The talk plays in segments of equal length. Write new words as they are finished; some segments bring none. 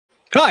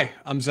Hi,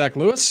 I'm Zach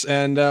Lewis,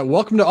 and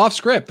welcome to Off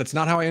Script. That's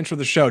not how I intro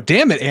the show.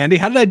 Damn it, Andy.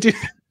 How did I do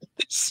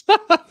this?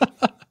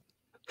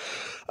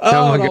 Oh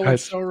Oh, my it all went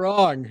gosh. so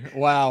wrong.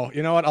 Wow.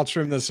 You know what? I'll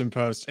trim this in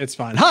post. It's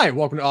fine. Hi,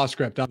 welcome to Off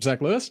Script. I'm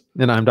Zach Lewis.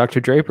 And I'm Dr.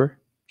 Draper.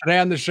 Today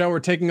on the show, we're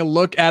taking a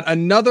look at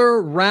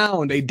another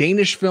round, a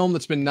Danish film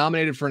that's been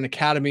nominated for an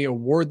Academy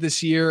Award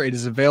this year. It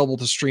is available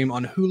to stream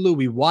on Hulu.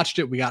 We watched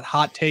it. We got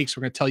hot takes.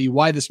 We're going to tell you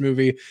why this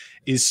movie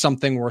is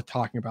something worth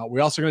talking about.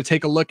 We're also going to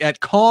take a look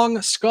at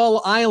Kong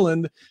Skull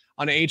Island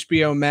on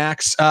HBO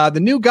Max. The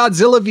new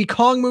Godzilla v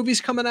Kong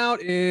movie's coming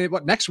out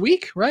next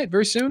week, right?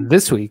 Very soon.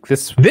 This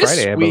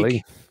Friday, I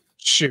believe.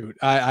 Shoot,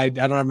 I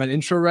don't have an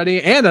intro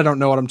ready, and I don't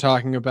know what I'm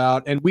talking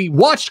about. And we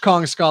watched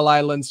Kong Skull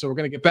Island, so we're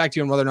going to get back to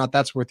you on whether or not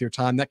that's worth your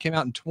time. That came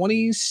out in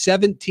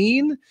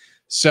 2017,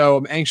 so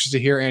I'm anxious to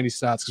hear Andy's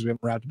thoughts because we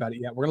haven't rapped about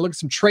it yet. We're going to look at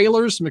some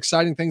trailers, some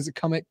exciting things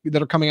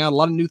that are coming out. A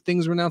lot of new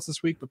things were announced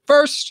this week. But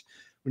first,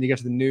 when you get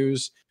to the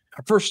news,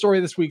 our first story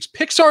this week's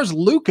Pixar's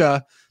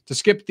Luca to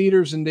skip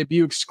theaters and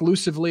debut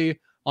exclusively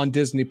on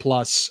Disney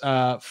Plus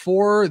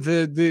for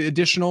the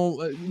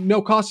additional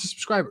no cost to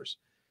subscribers.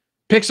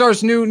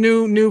 Pixar's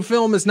new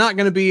film is not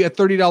going to be a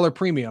 $30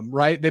 premium,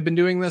 right? They've been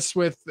doing this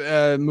with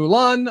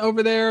Mulan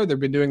over there. They've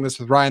been doing this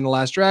with Raya and the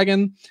Last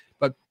Dragon,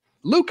 but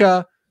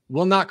Luca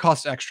will not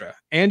cost extra.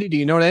 Andy, do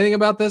you know anything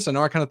about this? I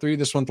know I kind of threw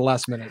this one at the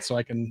last minute, so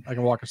I can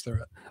walk us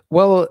through it.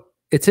 Well,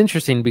 it's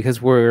interesting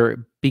because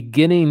we're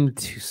beginning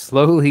to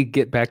slowly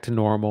get back to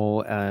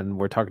normal, and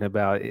we're talking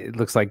about, it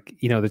looks like,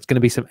 there's going to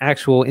be some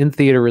actual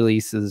in-theater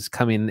releases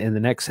coming in the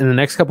next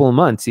couple of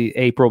months,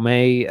 April,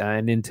 May,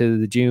 and into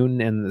the June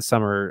and the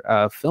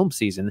summer film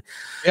season.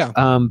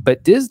 Yeah.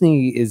 But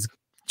Disney is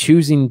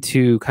choosing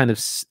to kind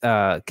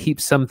of keep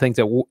some things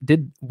that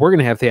we're going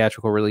to have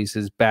theatrical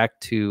releases back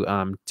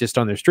to just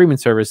on their streaming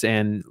service,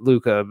 and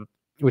Luca,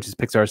 which is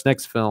Pixar's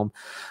next film,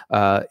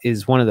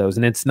 is one of those,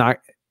 and it's not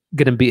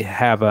going to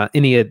have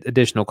any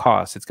additional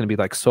costs. It's going to be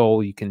like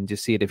Soul. You can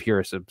just see it if you're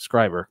a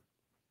subscriber.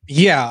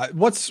 Yeah.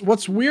 What's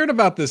weird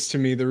about this to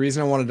me, the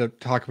reason I wanted to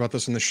talk about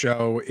this on the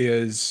show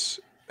is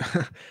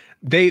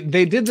they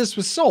did this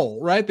with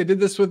Soul, right? They did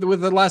this with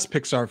the last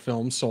Pixar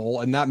film,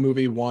 Soul, and that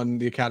movie won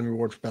the Academy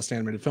Award for Best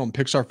Animated Film.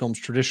 Pixar films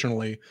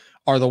traditionally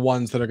are the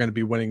ones that are going to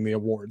be winning the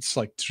awards.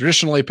 Like,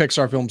 traditionally,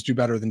 Pixar films do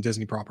better than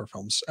Disney proper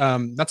films.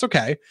 That's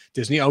okay.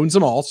 Disney owns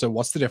them all, so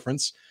what's the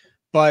difference?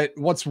 But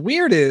what's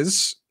weird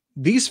is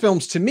these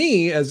films, to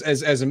me, as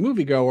a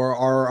moviegoer,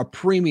 are a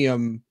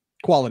premium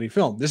quality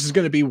film. This is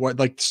going to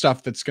be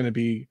stuff that's going to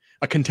be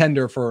a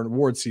contender for an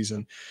award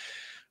season.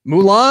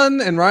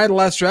 Mulan and Raya the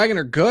Last Dragon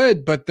are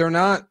good, but they're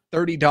not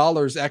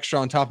 $30 extra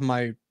on top of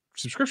my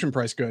subscription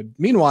price good.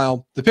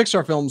 Meanwhile, the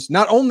Pixar films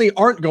not only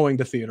aren't going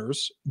to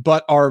theaters,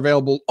 but are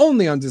available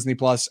only on Disney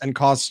Plus and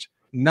cost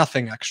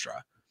nothing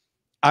extra.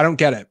 I don't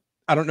get it.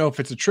 I don't know if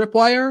it's a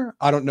tripwire.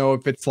 I don't know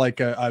if it's like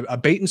a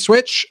bait and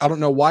switch. I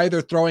don't know why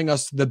they're throwing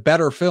us the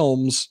better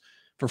films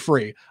for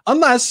free.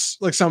 Unless,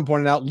 like someone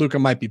pointed out, Luca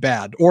might be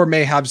bad or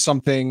may have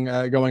something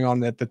going on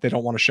that they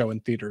don't want to show in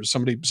theaters.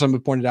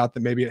 Someone pointed out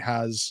that maybe it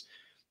has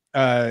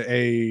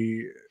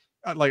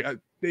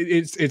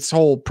its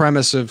whole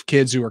premise of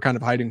kids who are kind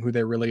of hiding who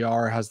they really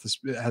are has this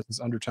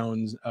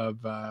undertones of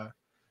I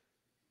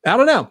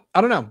don't know.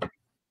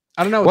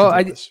 Well,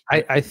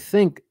 I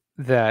think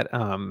that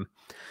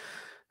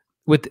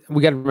we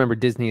got to remember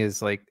Disney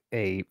is like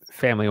a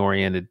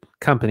family-oriented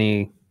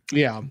company.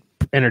 Yeah.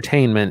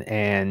 Entertainment,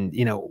 and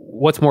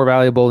what's more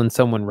valuable than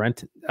someone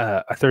rent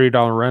a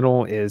 $30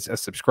 rental is a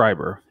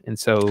subscriber. And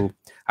so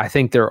I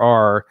think there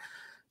are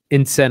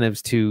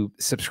incentives to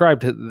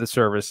subscribe to the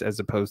service as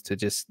opposed to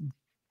just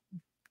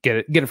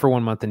get it for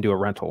 1 month and do a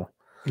rental.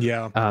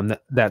 Yeah.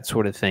 That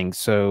sort of thing.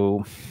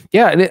 So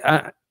yeah,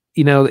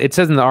 it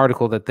says in the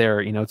article that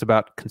they're, it's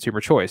about consumer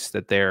choice,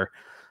 that they're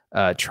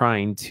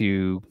trying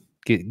to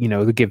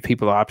give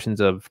people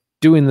options of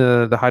doing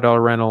the high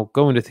dollar rental,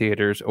 going to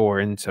theaters, or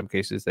in some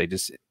cases they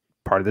just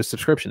part of the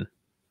subscription.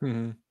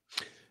 Mm-hmm.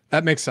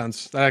 That makes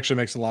sense. That actually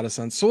makes a lot of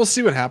sense. So we'll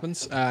see what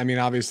happens. I mean,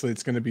 obviously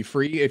it's going to be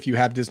free if you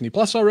have Disney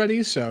Plus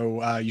already.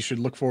 So you should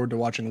look forward to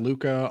watching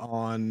Luca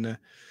on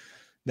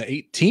the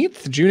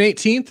 18th. June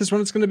 18th is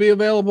when it's going to be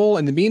available.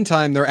 In the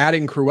meantime, they're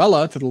adding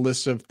Cruella to the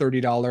list of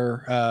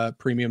 $30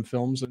 premium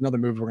films. Another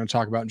movie we're going to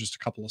talk about in just a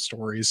couple of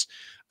stories.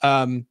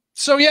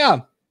 So yeah,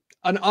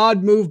 an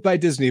odd move by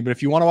Disney, but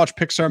if you want to watch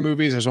Pixar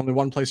movies, there's only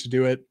one place to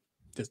do it: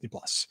 Disney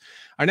Plus.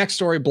 Our next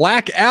story,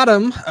 Black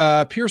Adam.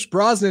 Pierce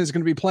Brosnan is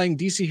going to be playing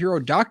DC hero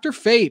Dr.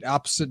 Fate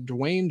opposite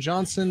Dwayne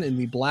Johnson in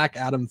the Black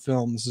Adam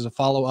film. This is a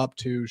follow-up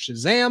to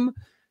Shazam.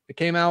 It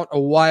came out a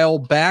while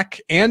back.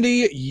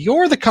 Andy,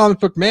 you're the comic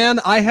book man.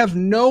 I have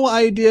no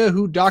idea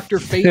who Dr.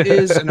 Fate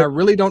is, and I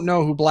really don't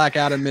know who Black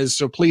Adam is,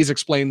 so please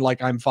explain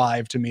like I'm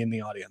 5 to me in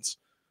the audience.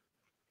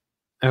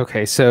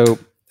 Okay, so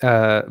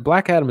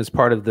Black Adam is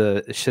part of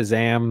the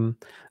Shazam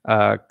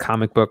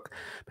comic book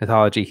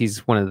mythology.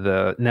 He's one of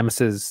the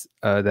nemesis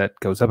that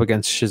goes up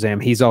against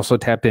Shazam. He's also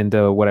tapped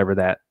into whatever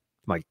that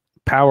like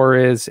power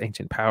is,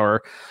 ancient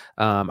power.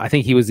 I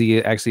think he was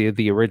actually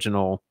the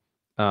original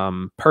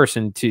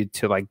person to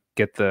like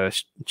get the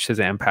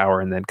Shazam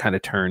power and then kind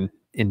of turn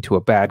into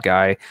a bad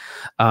guy.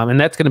 And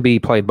that's going to be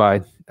played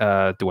by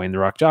Dwayne "The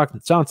Rock"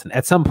 Johnson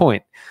at some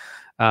point.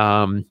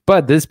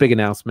 But this big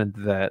announcement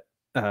that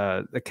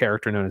the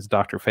character known as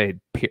Dr. Fate,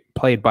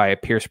 played by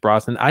Pierce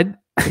Brosnan, I,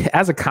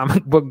 as a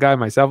comic book guy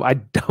myself, I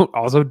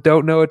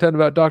don't know a ton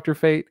about Dr.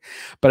 Fate,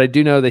 but I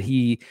do know that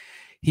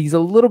he's a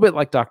little bit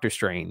like Doctor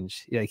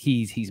Strange. Like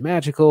he's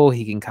magical.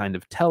 He can kind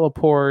of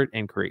teleport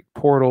and create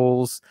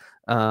portals.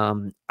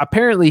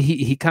 Apparently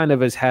he kind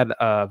of has had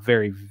a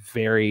very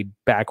varied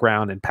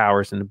background and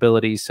powers and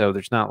abilities, so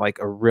there's not like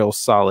a real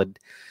solid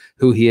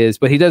who he is,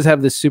 but he does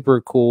have this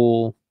super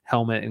cool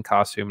helmet and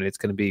costume, and it's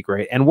going to be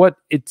great. And what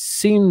it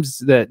seems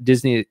that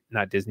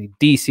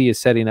DC is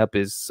setting up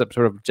is some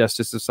sort of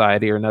Justice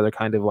Society or another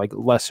kind of like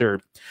lesser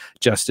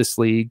Justice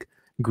League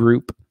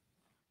group.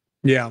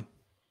 Yeah.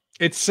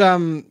 It's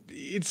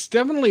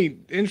definitely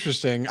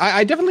interesting.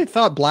 I definitely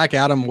thought Black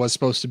Adam was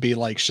supposed to be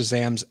like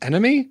Shazam's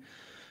enemy,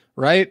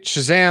 right?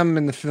 Shazam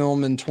in the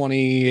film in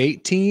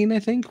 2018, I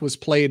think, was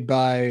played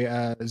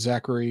by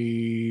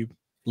Zachary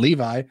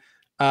Levi.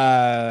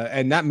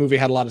 And that movie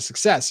had a lot of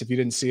success. If you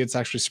didn't see it, it's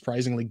actually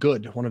surprisingly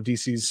good. One of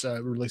DC's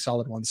really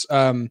solid ones.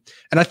 And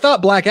I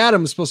thought Black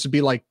Adam was supposed to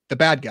be like the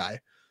bad guy,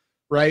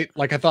 right?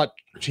 Like I thought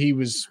he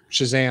was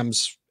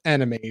Shazam's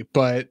enemy,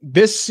 but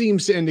this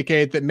seems to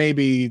indicate that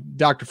maybe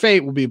Dr.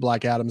 Fate will be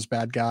Black Adam's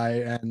bad guy,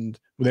 and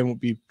they won't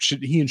be,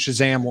 he and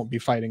Shazam won't be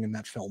fighting in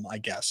that film, I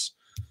guess.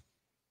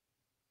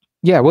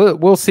 Yeah,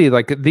 we'll see.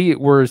 Like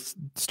we're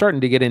starting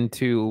to get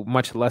into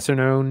much lesser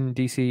known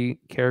DC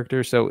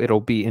characters, so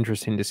it'll be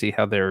interesting to see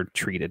how they're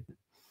treated.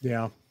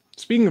 Yeah.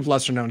 Speaking of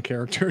lesser known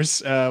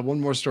characters, one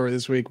more story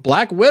this week: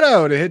 Black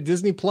Widow to hit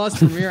Disney Plus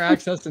premiere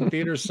access in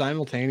theaters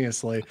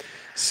simultaneously.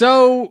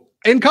 So,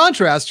 in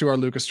contrast to our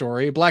Lucas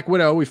story, Black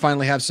Widow, we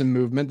finally have some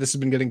movement. This has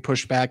been getting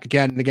pushed back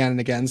again and again and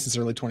again since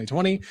early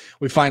 2020.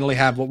 We finally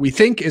have what we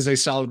think is a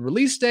solid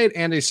release date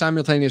and a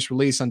simultaneous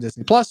release on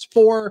Disney Plus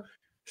for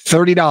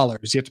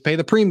 $30. You have to pay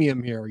the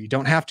premium here. You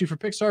don't have to for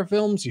Pixar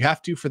films. You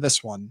have to for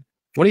this one.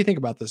 What do you think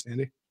about this,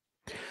 Andy?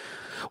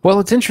 Well,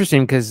 it's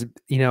interesting because,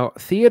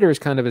 theaters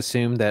kind of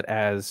assume that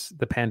as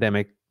the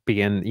pandemic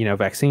began,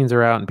 vaccines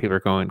are out and people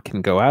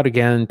can go out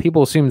again.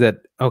 People assume that,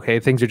 okay,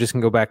 things are just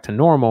going to go back to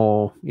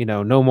normal,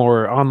 no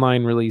more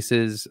online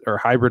releases or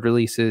hybrid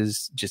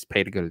releases, just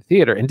pay to go to the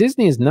theater. And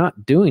Disney is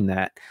not doing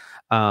that.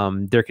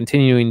 They're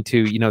continuing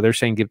to, they're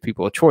saying give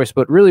people a choice,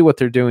 but really what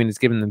they're doing is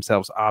giving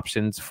themselves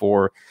options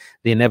for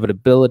the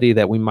inevitability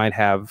that we might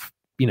have,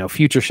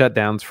 future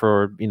shutdowns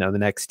for, the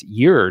next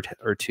year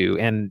or two.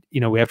 And,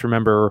 we have to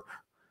remember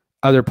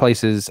other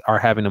places are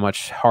having a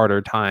much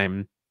harder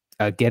time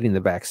getting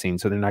the vaccine.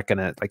 So they're not going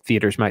to, like,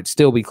 theaters might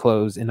still be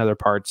closed in other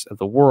parts of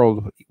the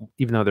world,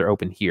 even though they're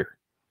open here.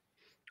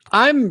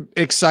 I'm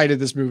excited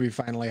this movie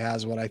finally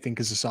has what I think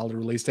is a solid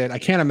release date. I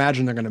can't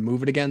imagine they're going to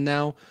move it again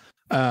now,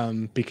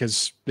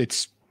 because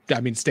it's,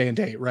 day and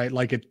date, right?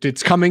 Like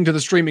it's coming to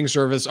the streaming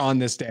service on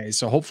this day.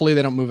 So hopefully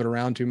they don't move it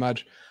around too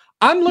much.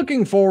 I'm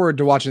looking forward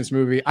to watching this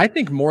movie, I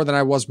think, more than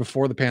I was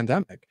before the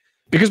pandemic.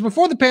 Because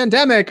before the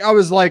pandemic, I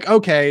was like,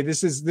 okay,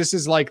 this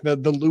is like the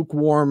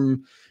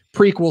lukewarm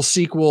prequel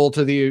sequel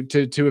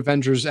to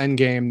Avengers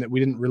Endgame that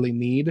we didn't really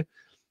need.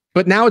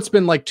 But now it's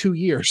been like 2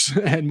 years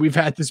and we've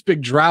had this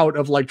big drought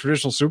of like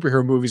traditional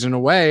superhero movies. In a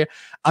way,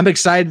 I'm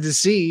excited to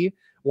see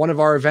one of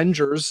our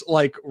Avengers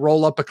like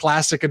roll up a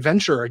classic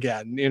adventure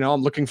again.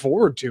 I'm looking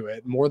forward to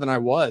it more than I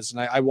was.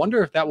 And I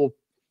wonder if that will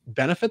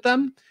benefit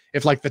them.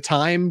 If like the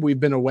time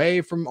we've been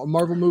away from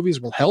Marvel movies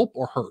will help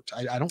or hurt.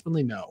 I don't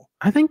really know.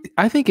 I think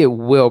it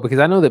will, because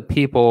I know that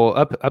people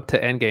up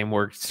to Endgame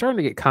were starting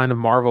to get kind of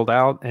marveled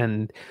out,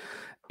 and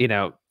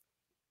it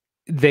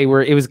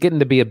was getting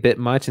to be a bit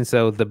much, and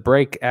so the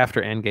break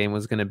after Endgame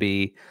was going to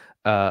be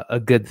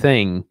a good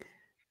thing.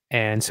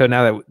 And so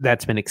now that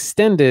that's been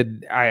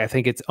extended, I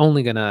think it's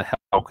only going to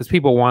help, because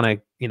people want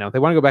to, they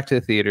want to go back to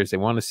the theaters. They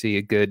want to see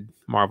a good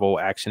Marvel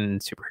action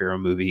superhero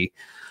movie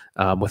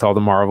with all the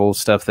Marvel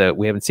stuff that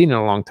we haven't seen in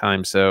a long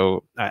time.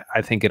 So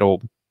I think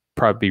it'll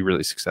probably be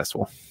really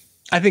successful.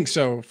 I think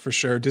so, for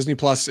sure. Disney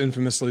Plus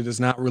infamously does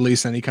not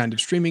release any kind of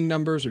streaming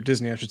numbers, or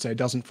Disney, I should say,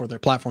 doesn't for their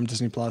platform,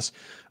 Disney Plus.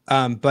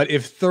 But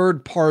if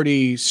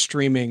third-party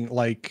streaming,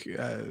 like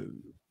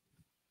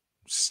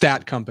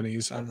stat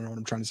companies, I don't know what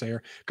I'm trying to say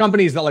here,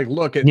 companies that like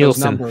look at Nielsen.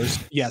 Those numbers,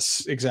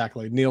 yes,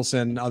 exactly,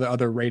 Nielsen,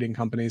 other rating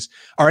companies,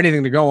 or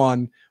anything to go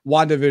on,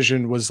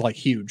 WandaVision was like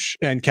huge,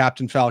 and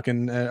Captain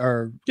Falcon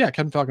and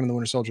the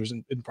Winter Soldier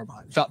isn't far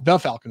behind. The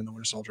Falcon and the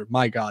Winter Soldier,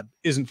 my God,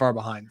 isn't far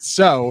behind.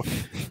 So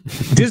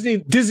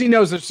Disney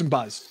knows there's some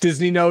buzz.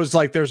 Disney knows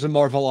like there's a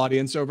Marvel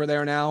audience over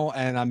there now,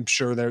 and I'm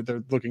sure they're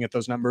looking at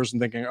those numbers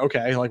and thinking,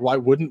 okay, like why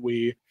wouldn't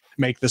we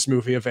make this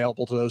movie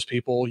available to those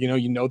people?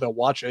 They'll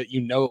watch it.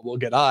 It will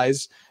get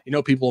eyes.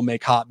 People will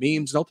make hot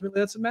memes, and ultimately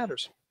that's what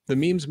matters. The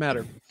memes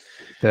matter.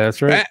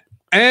 That's right.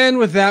 And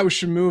with that, we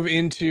should move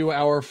into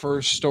our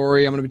first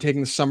story. I'm going to be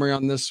taking the summary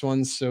on this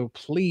one, so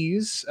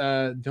please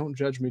don't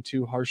judge me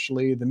too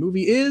harshly. The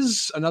movie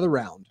is Another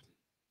Round.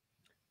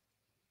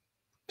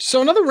 So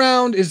another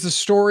round is the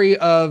story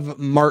of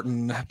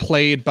Martin,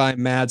 played by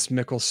Mads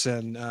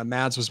Mikkelsen.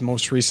 Mads was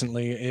most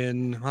recently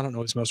in, I don't know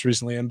what he's most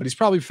recently in, but he's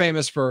probably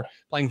famous for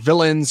playing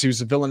villains. He was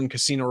a villain in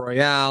Casino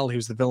Royale. He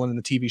was the villain in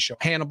the TV show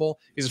Hannibal.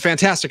 He's a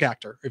fantastic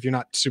actor, if you're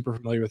not super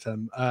familiar with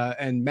him.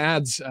 And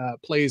Mads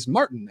plays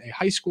Martin, a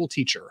high school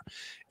teacher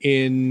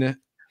in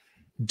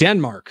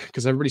Denmark,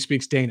 because everybody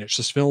speaks Danish.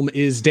 This film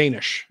is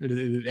Danish.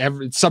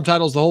 It's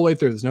subtitles the whole way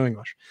through. There's no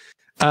English.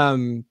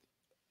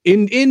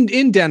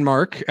 In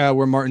Denmark,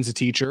 where Martin's a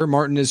teacher,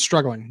 Martin is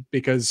struggling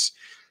because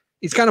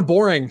he's kind of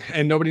boring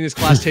and nobody in his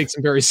class takes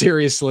him very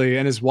seriously.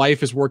 And his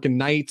wife is working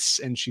nights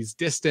and she's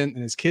distant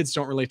and his kids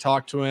don't really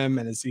talk to him.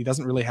 And he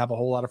doesn't really have a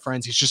whole lot of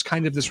friends. He's just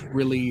kind of this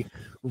really,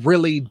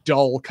 really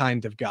dull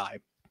kind of guy.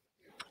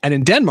 And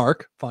in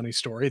Denmark, funny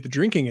story, the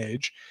drinking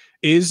age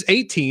is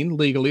 18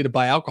 legally to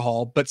buy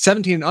alcohol, but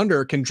 17 and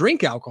under can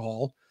drink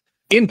alcohol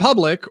in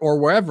public or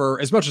wherever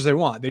as much as they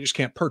want. They just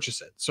can't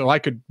purchase it. So I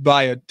could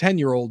buy a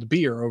 10-year-old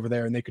beer over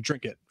there and they could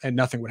drink it and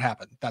nothing would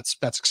happen. That's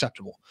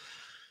acceptable.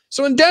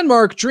 So in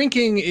Denmark,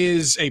 drinking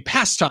is a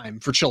pastime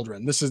for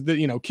children. This is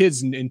the,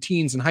 kids and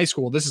teens in high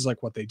school. This is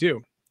like what they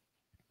do.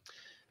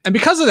 And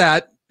because of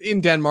that, in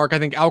Denmark, I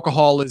think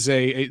alcohol is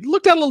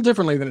looked at a little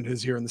differently than it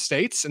is here in the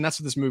States. And that's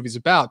what this movie's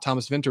about.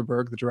 Thomas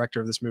Vinterberg, the director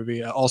of this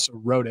movie,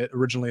 also wrote it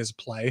originally as a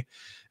play,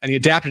 and he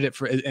adapted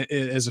it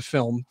as a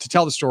film to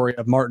tell the story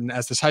of Martin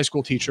as this high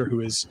school teacher who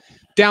is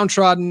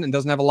downtrodden and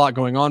doesn't have a lot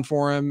going on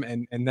for him.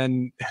 And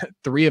then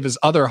 3 of his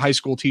other high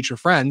school teacher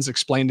friends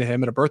explained to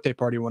him at a birthday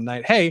party one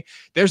night, hey,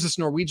 there's this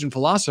Norwegian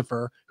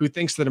philosopher who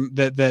thinks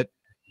that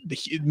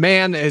the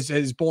man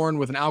is born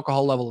with an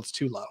alcohol level that's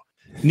too low.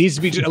 Needs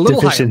to be a little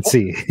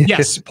deficiency. Higher.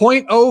 Yes,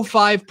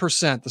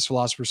 0.05%, this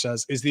philosopher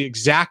says, is the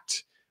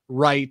exact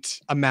right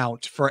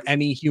amount for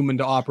any human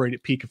to operate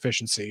at peak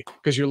efficiency,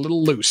 because you're a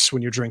little loose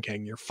when you're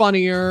drinking. You're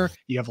funnier,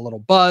 you have a little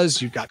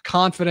buzz, you've got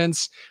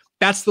confidence.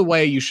 That's the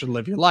way you should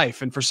live your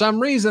life. And for some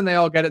reason, they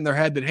all get it in their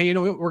head that, hey,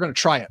 we're going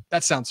to try it.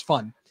 That sounds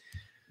fun.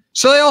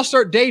 So they all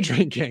start day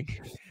drinking.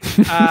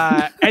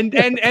 And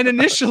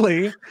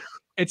initially,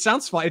 it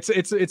sounds fun.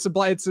 It's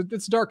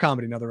a dark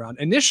comedy, another round.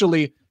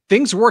 Initially,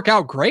 things work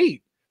out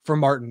great for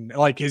Martin.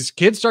 Like, his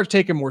kids start to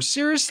take him more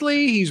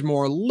seriously. He's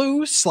more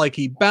loose. Like,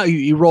 he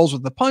rolls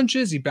with the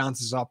punches. He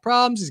bounces off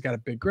problems. He's got a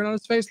big grin on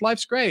his face.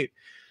 Life's great.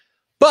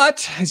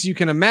 But as you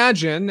can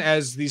imagine,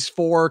 as these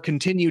 4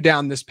 continue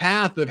down this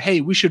path of,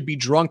 hey, we should be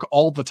drunk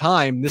all the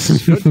time, this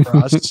is good for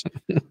us,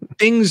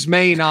 things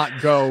may not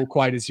go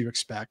quite as you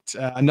expect.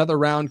 Another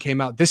round came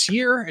out this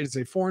year. It is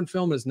a foreign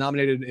film. It is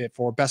nominated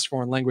for Best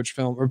Foreign Language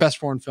Film or Best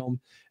Foreign Film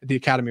at the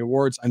Academy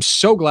Awards. I'm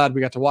so glad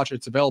we got to watch it.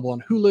 It's available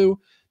on Hulu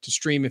to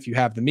stream if you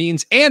have the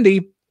means.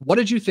 Andy, what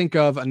did you think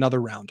of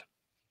Another Round?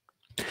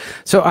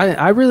 So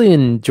I really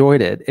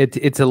enjoyed it.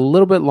 It's a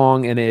little bit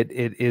long and it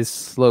is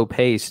slow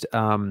paced.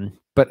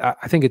 But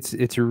I think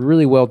it's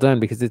really well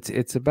done because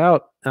it's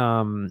about a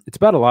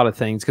lot of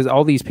things, because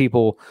all these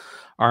people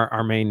are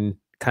our main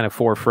kind of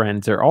 4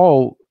 friends. They're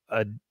all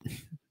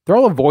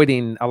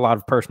avoiding a lot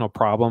of personal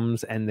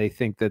problems, and they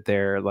think that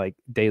their like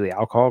daily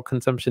alcohol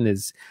consumption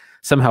is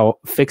somehow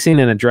fixing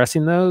and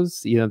addressing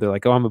those. They're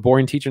like, oh, I'm a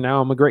boring teacher,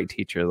 now I'm a great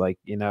teacher. I'm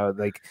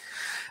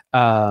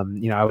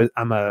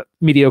a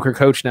mediocre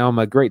coach, now I'm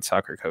a great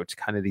soccer coach,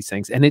 kind of these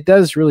things. And it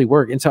does really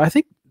work. And so I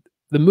think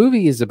the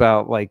movie is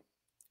about like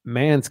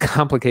man's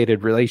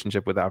complicated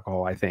relationship with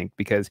alcohol, I think,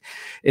 because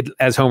it,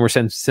 as Homer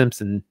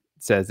Simpson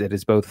says, it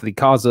is both the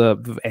cause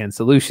of and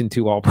solution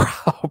to all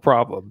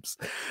problems.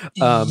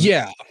 I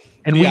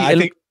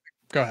think,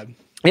 go ahead.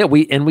 Yeah,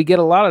 we get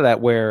a lot of that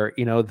where,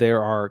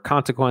 there are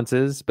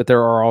consequences, but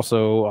there are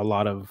also a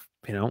lot of,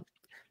 a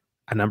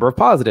number of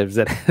positives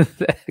that,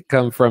 that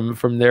come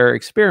from their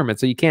experiment.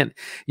 So you can't,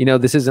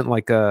 this isn't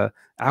like a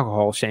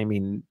alcohol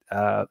shaming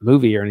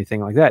movie or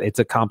anything like that. It's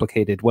a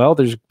complicated,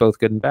 there's both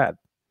good and bad.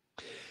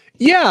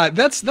 Yeah,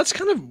 that's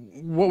kind of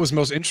what was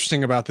most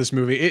interesting about this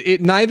movie.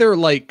 It neither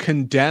like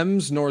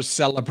condemns nor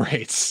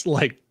celebrates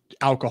like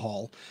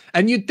alcohol.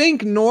 And you'd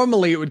think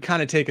normally it would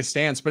kind of take a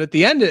stance, but at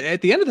the end of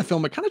the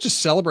film, it kind of just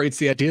celebrates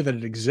the idea that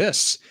it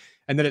exists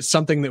and that it's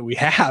something that we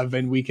have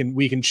and we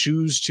can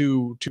choose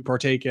to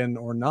partake in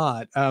or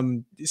not.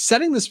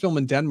 Setting this film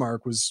in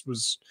Denmark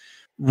was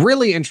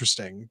really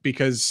interesting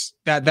because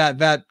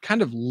that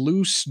kind of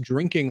loose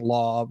drinking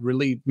law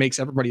really makes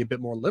everybody a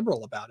bit more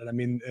liberal about it. I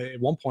mean, at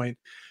one point,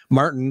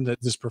 Martin,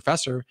 this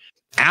professor,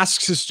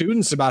 asks his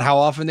students about how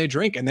often they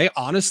drink, and they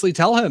honestly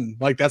tell him,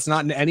 like, that's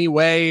not in any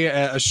way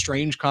a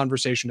strange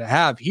conversation to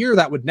have. Here,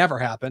 that would never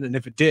happen, and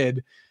if it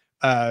did,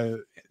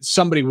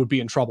 somebody would be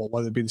in trouble,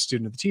 whether it be the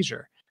student or the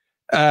teacher.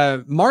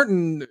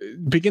 Martin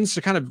begins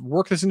to kind of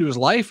work this into his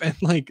life, and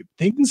like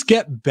things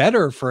get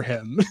better for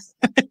him.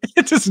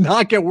 It does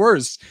not get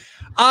worse.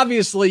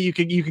 Obviously, you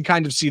can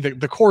kind of see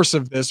the course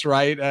of this,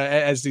 right?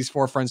 As these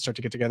 4 friends start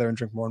to get together and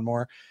drink more and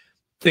more,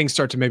 things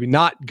start to maybe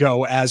not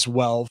go as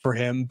well for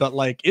him. But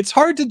like, it's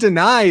hard to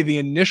deny the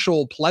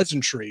initial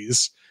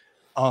pleasantries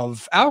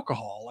of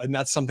alcohol, and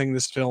that's something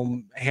this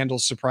film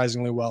handles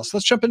surprisingly well. So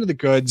let's jump into the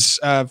goods.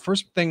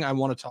 First thing I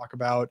want to talk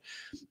about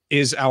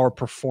is our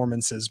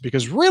performances,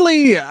 because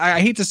really, I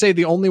hate to say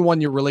the only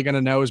one you're really going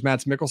to know is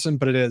Mads Mikkelsen,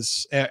 but it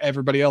is.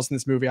 Everybody else in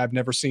this movie I've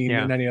never seen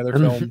in any other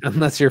film.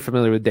 Unless you're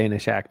familiar with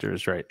Danish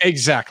actors, right?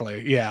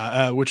 Exactly.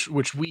 Yeah.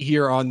 Which we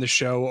here on the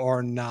show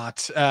are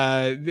not.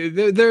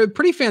 They're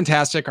pretty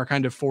fantastic. Our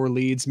kind of four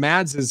leads.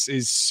 Mads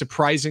is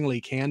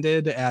surprisingly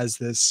candid as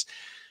this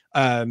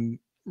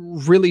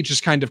really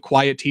just kind of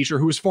quiet teacher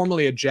who was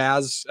formerly a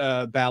jazz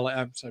ballet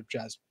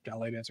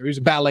dancer. He was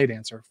a ballet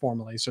dancer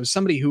formerly. So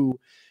somebody who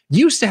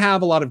used to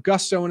have a lot of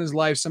gusto in his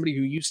life, somebody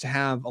who used to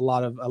have a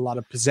lot of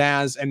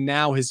pizzazz, and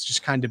now has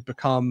just kind of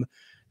become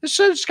this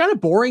just kind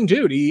of boring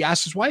dude. He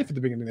asked his wife at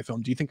the beginning of the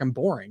film, "Do you think I'm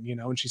boring?" You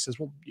know, and she says,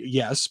 "Well,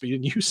 yes, but you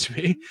didn't used to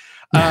be."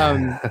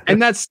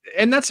 And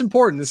that's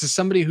important. This is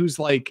somebody who's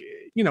like,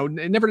 you know,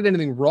 never did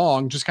anything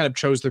wrong, just kind of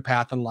chose their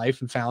path in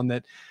life and found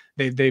that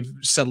they've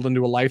settled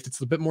into a life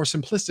that's a bit more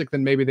simplistic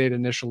than maybe they'd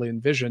initially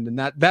envisioned, and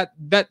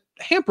that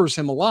hampers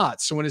him a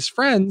lot. So when his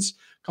friends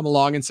come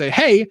along and say,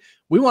 "Hey,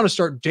 we want to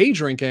start day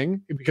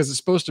drinking because it's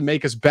supposed to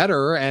make us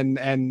better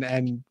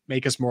and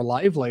make us more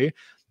lively,"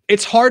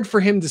 it's hard for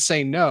him to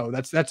say no.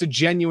 That's a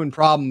genuine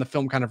problem the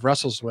film kind of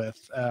wrestles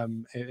with,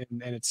 and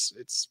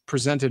it's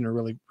presented in a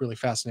really, really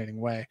fascinating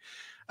way.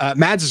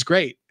 Mads is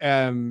great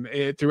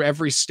through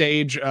every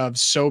stage of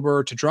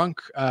sober to drunk.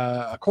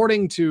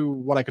 According to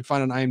what I could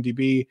find on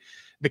IMDb,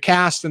 the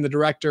cast and the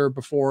director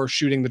before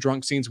shooting the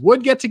drunk scenes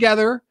would get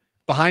together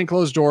behind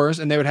closed doors,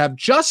 and they would have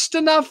just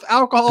enough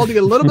alcohol to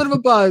get a little bit of a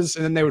buzz,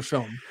 and then they would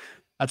film.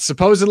 That's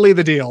supposedly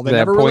the deal. They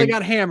never really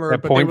got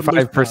hammered, but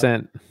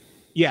 0.5%.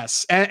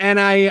 Yes, and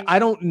I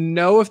don't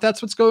know if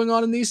that's what's going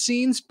on in these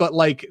scenes, but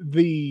like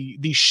the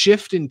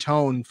shift in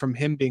tone from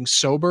him being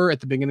sober at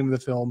the beginning of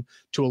the film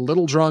to a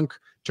little drunk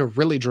to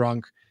really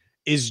drunk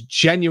is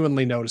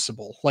genuinely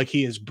noticeable. Like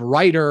he is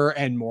brighter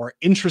and more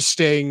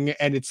interesting,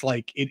 and it's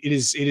like it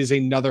is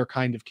another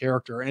kind of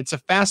character, and it's a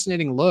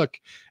fascinating look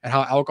at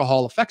how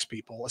alcohol affects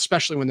people,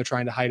 especially when they're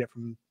trying to hide it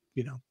from,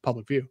 you know,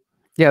 public view.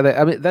 Yeah,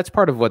 I mean, that's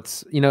part of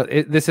what's, you know,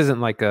 this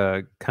isn't like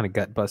a kind of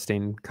gut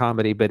busting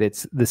comedy, but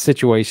it's the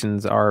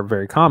situations are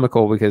very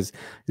comical because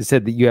you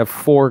said that you have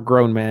four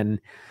grown men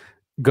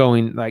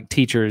going, like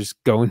teachers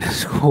going to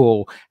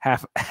school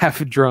half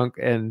drunk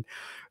and,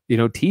 you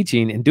know,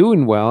 teaching and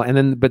doing well, and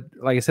then but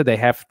like I said,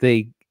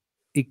 it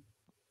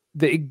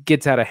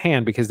gets out of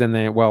hand because then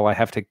I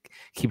have to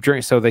keep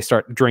drinking, so they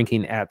start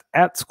drinking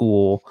at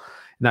school,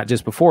 not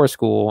just before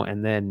school,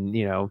 and then,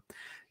 you know,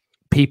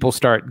 people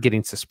start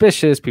getting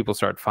suspicious. People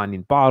start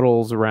finding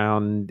bottles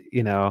around,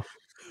 you know,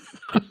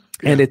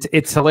 and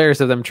it's hilarious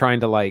of them trying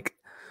to, like,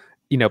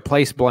 you know,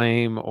 place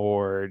blame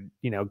or,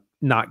 you know,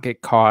 not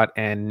get caught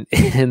and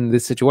in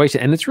this situation.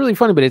 And it's really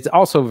funny, but it's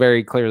also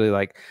very clearly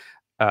like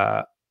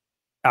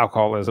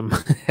alcoholism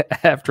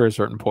after a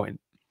certain point.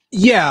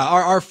 Yeah,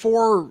 our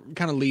four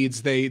kind of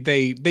leads,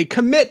 they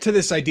commit to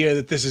this idea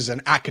that this is an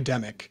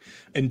academic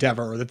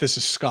endeavor, that this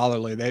is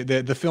scholarly.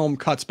 The film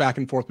cuts back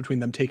and forth between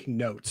them taking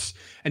notes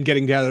and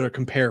getting together to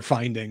compare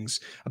findings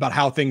about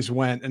how things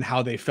went and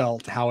how they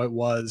felt, how it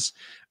was.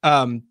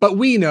 But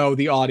we know,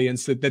 the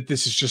audience, that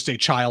this is just a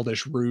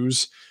childish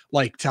ruse,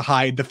 like to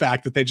hide the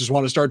fact that they just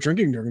want to start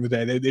drinking during the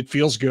day. It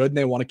feels good and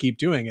they want to keep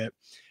doing it.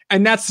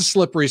 And that's the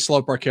slippery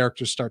slope our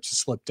characters start to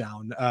slip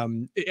down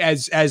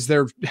as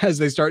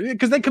they start,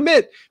 because they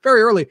commit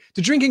very early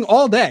to drinking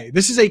all day.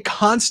 This is a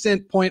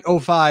constant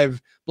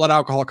 0.05 blood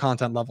alcohol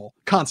content level,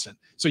 constant.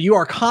 So you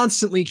are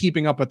constantly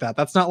keeping up with that.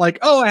 That's not like,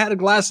 oh, I had a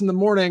glass in the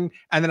morning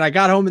and then I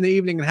got home in the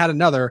evening and had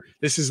another.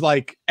 This is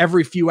like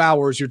every few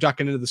hours you're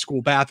ducking into the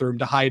school bathroom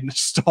to hide in a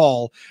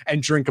stall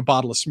and drink a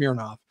bottle of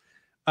Smirnoff.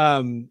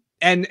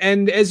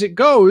 And as it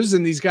goes,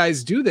 and these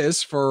guys do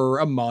this for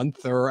a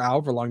month or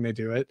however long they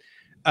do it,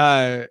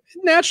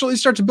 naturally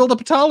start to build up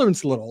a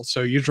tolerance a little.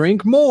 So you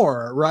drink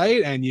more,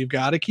 right? And you've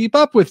got to keep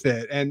up with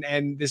it.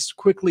 And this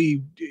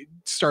quickly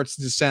starts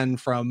to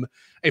descend from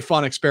a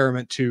fun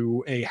experiment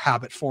to a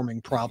habit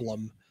forming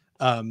problem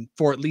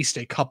for at least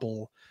a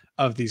couple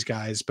of these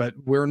guys. But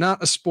we're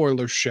not a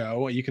spoiler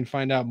show. You can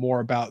find out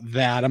more about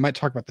that. I might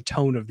talk about the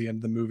tone of the end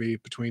of the movie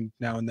between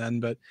now and then,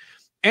 but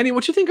Annie,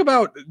 what do you think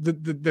about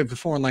the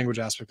foreign language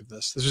aspect of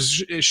this? This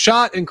is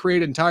shot and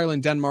created entirely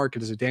in Denmark.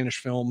 It is a Danish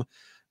film.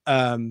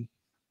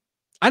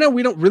 I know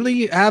we don't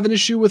really have an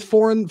issue with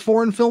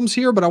foreign films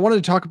here, but I wanted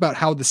to talk about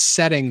how the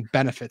setting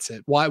benefits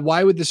it.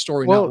 Why would this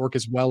story not work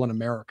as well in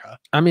America?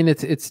 I mean,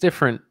 it's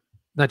different,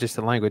 not just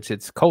the language,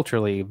 it's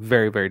culturally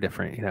very, very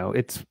different. You know,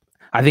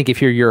 I think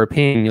if you're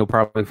European, you'll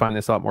probably find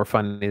this a lot more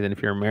funny than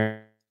if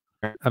you're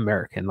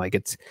American. Like,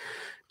 it's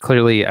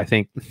clearly, I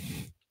think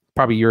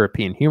probably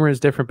European humor is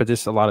different, but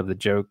just a lot of the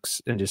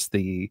jokes and just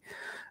the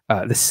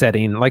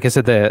setting. Like I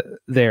said,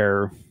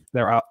 their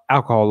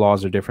alcohol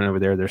laws are different over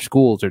there. Their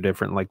schools are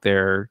different. Like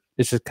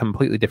it's a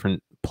completely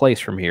different place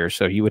from here.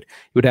 So you would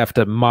have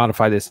to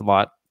modify this a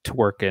lot to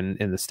work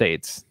in the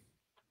States.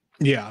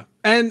 Yeah.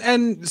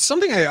 And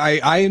something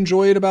I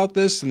enjoyed about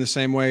this in the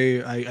same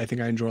way I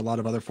think I enjoy a lot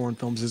of other foreign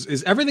films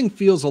is everything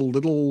feels a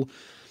little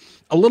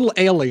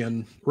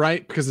alien,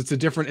 right? Because it's a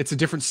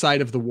different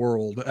side of the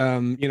world.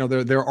 You know,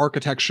 their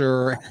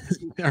architecture,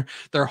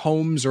 their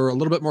homes are a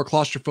little bit more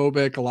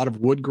claustrophobic, a lot of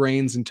wood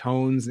grains and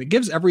tones, and it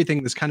gives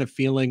everything this kind of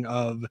feeling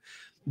of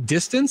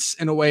distance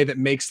in a way that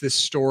makes this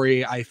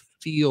story I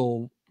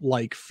feel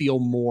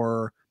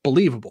more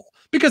believable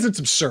because it's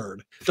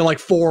absurd. They're like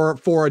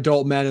four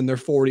adult men in their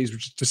 40s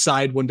which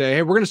decide one day,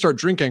 hey, we're going to start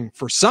drinking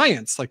for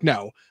science. Like,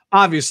 no,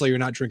 obviously you're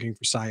not drinking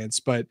for science,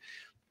 but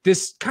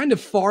this kind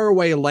of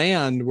faraway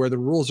land where the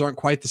rules aren't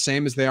quite the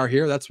same as they are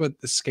here. That's what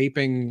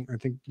escaping, I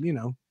think, you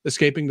know,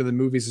 escaping to the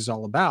movies is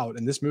all about.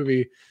 And this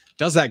movie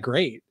does that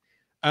great.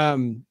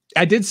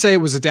 I did say it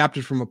was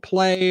adapted from a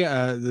play.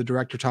 The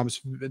director, Thomas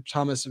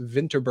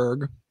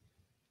Vinterberg,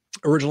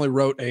 originally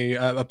wrote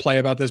a play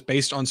about this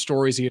based on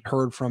stories he had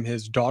heard from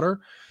his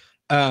daughter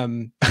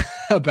um,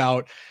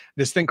 about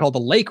this thing called the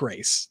lake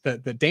race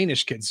that the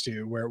Danish kids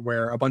do,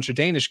 where a bunch of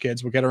Danish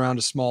kids will get around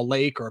a small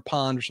lake or a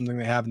pond or something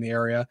they have in the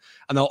area,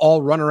 and they'll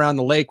all run around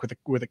the lake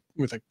with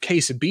a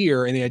case of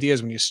beer. And the idea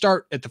is when you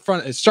start at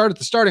the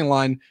starting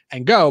line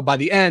and go, by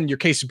the end, your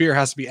case of beer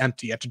has to be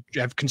empty.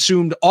 You have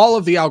consumed all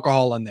of the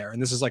alcohol in there,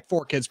 and this is like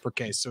 4 kids per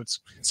case, so it's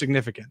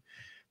significant.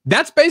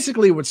 That's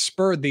basically what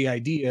spurred the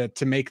idea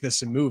to make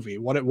this a movie.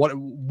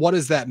 What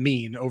does that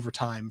mean over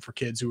time for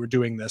kids who are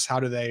doing this?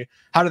 How do they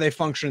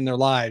function in their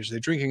lives? Are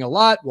they drinking a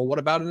lot? Well, what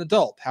about an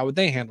adult? How would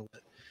they handle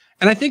it?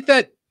 And I think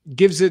that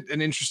gives it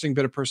an interesting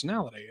bit of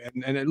personality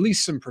and at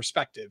least some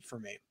perspective for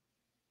me.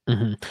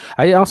 Mm-hmm.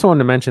 I also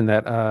wanted to mention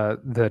that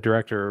the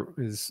director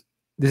this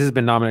has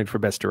been nominated for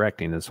best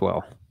directing as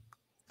well.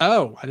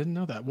 Oh, I didn't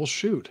know that. Well,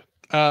 shoot.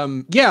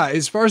 Yeah,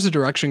 as far as the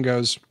direction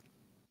goes,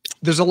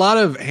 there's a lot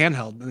of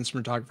handheld in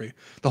cinematography.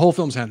 The whole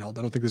film's handheld.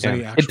 I don't think there's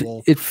any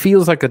actual. It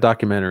feels like a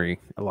documentary.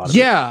 A lot of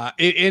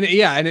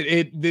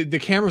the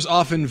camera's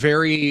often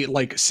very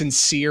like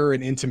sincere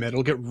and intimate.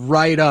 It'll get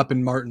right up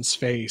in Martin's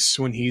face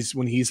when he's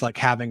like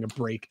having a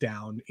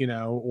breakdown, you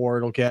know, or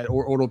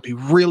it'll be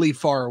really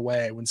far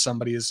away when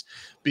somebody is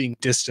being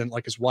distant,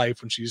 like his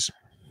wife when she's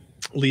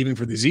leaving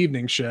for these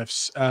evening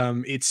shifts.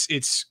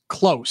 It's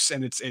close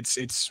and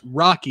it's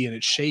rocky and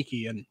it's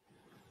shaky, and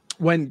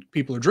when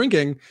people are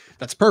drinking,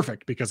 that's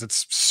perfect because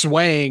it's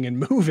swaying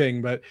and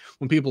moving. But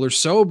when people are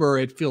sober,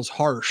 it feels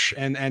harsh.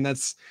 And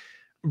that's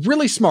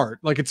really smart.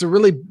 Like, it's a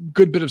really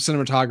good bit of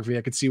cinematography.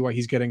 I could see why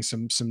he's getting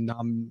some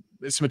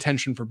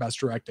attention for best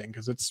directing,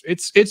 because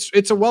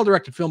it's a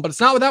well-directed film, but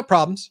it's not without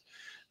problems.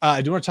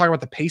 I do want to talk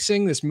about the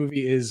pacing. This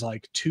movie is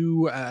like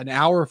an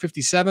hour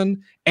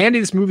 57. Andy,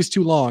 this movie's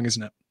too long,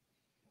 isn't it?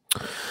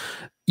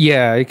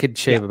 Yeah, it could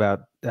shave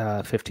about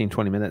 15,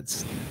 20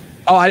 minutes.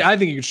 Oh, I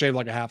think you could shave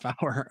like a half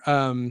hour.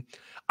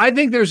 I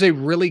think there's a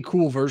really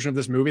cool version of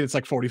this movie that's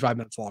like 45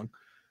 minutes long.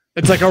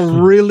 It's like a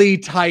really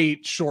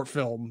tight short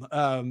film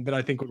that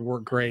I think would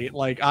work great.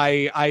 Like,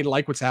 I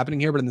like what's happening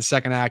here, but in the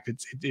second act,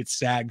 it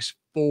sags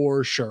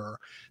for sure.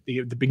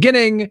 The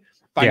beginning,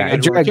 finding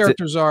out who our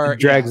characters are,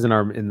 drags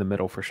in the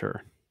middle for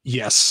sure.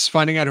 Yes,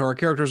 finding out who our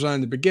characters are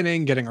in the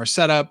beginning, getting our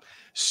setup,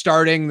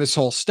 starting this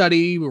whole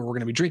study where we're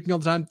going to be drinking all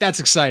the time. That's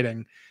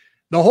exciting.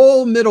 The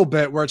whole middle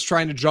bit where it's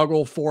trying to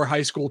juggle 4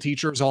 high school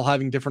teachers all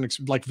having different,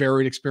 like,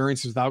 varied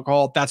experiences with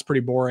alcohol, that's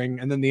pretty boring.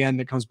 And then the end,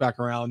 it comes back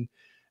around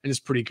and it's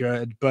pretty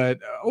good. But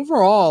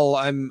overall,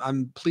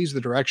 I'm pleased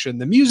with the direction.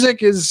 The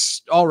music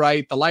is all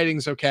right. The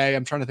lighting's okay.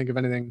 I'm trying to think of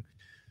anything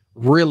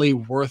really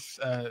worth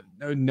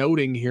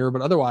noting here,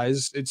 but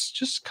otherwise, it's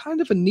just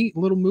kind of a neat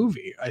little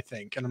movie, I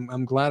think, and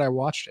I'm glad I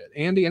watched it.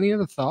 Andy, any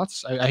other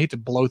thoughts? I hate to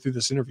blow through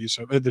this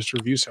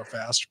review so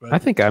fast, but I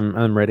think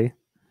I'm ready.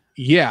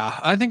 Yeah,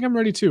 I think I'm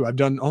ready too. I've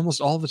done almost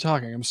all the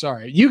talking. I'm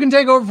sorry. You can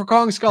take over for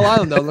Kong Skull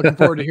Island, though. I'm looking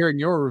forward to hearing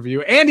your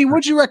review. Andy,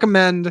 would you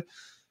recommend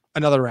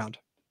another round?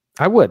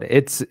 I would.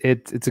 It's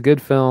a good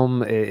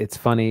film. It's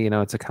funny. You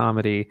know, it's a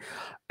comedy.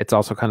 It's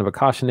also kind of a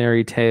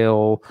cautionary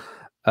tale.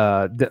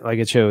 Like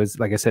it shows,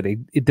 like I said,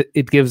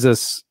 it gives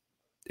us,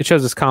 it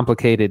shows us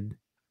complicated,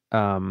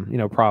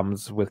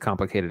 problems with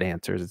complicated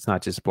answers. It's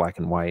not just black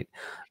and white.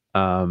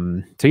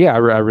 So yeah, I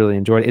really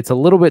enjoyed it. It's a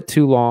little bit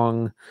too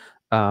long.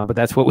 But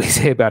that's what we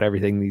say about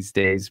everything these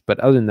days. But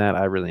other than that,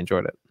 I really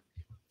enjoyed it.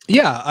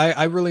 Yeah,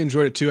 I really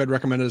enjoyed it too. I'd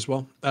recommend it as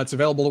well. It's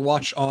available to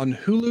watch on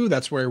Hulu.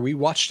 That's where we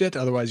watched it.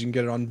 Otherwise, you can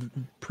get it on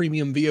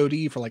premium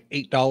VOD for like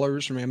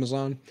 $8 from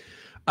Amazon.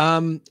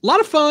 A lot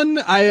of fun.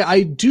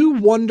 I do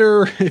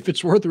wonder if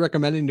it's worth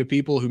recommending to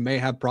people who may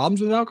have problems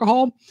with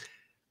alcohol.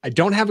 I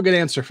don't have a good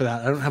answer for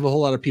that. I don't have a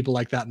whole lot of people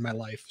like that in my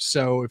life.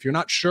 So if you're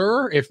not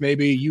sure, if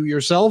maybe you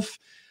yourself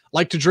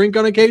like to drink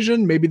on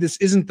occasion, maybe this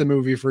isn't the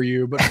movie for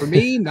you. But for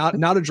me, not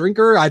a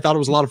drinker, I thought it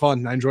was a lot of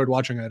fun. I enjoyed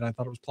watching it. I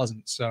thought it was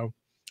pleasant. So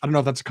I don't know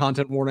if that's a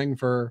content warning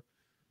for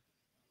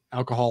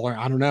alcohol or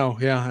I don't know.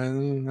 Yeah, I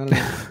don't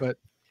know. But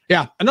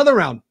yeah, another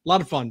round. A lot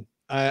of fun.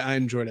 I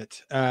enjoyed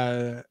it.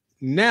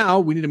 Now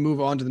we need to move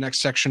on to the next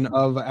section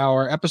of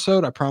our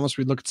episode. I promised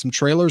we'd look at some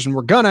trailers, and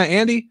we're gonna.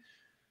 Andy,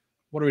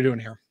 what are we doing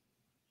here?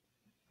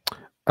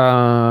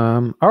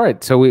 All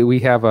right, so we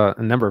have a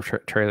number of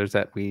trailers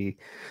that we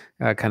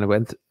kind of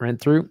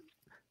went through.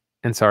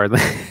 And sorry,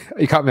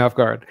 you caught me off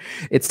guard.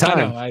 It's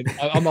time. I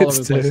know. I'm all over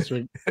the place this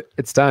week.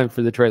 It's time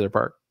for the trailer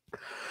park.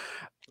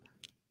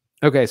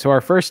 Okay, so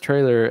our first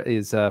trailer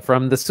is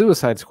from The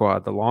Suicide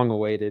Squad, the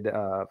long-awaited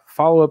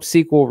follow-up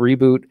sequel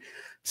reboot,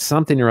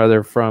 something or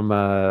other from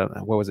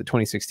what was it,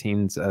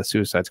 2016's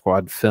Suicide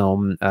Squad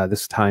film.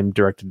 This time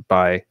directed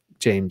by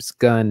James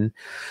Gunn.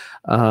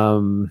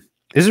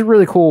 This is a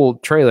really cool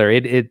trailer.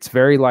 It's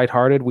very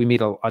lighthearted. We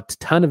meet a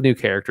ton of new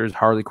characters.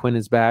 Harley Quinn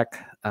is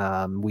back.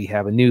 We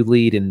have a new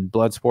lead in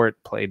Bloodsport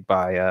played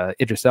by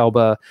Idris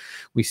Elba.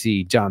 We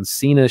see John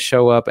Cena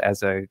show up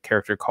as a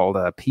character called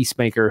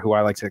Peacemaker, who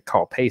I like to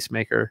call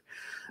Pacemaker.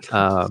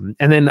 And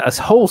then a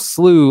whole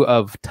slew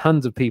of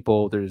tons of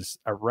people. There's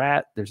a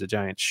rat. There's a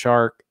giant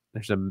shark.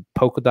 There's a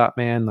polka dot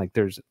man. Like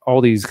there's all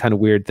these kind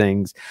of weird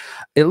things.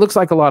 It looks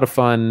like a lot of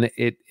fun.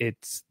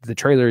 The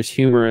trailer is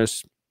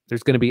humorous.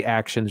 There's going to be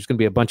action. There's going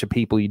to be a bunch of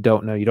people you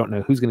don't know. You don't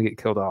know who's going to get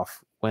killed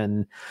off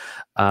when.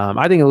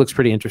 I think it looks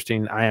pretty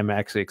interesting. I am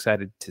actually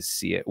excited to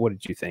see it. What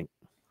did you think?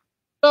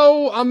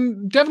 So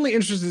I'm definitely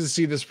interested to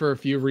see this for a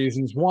few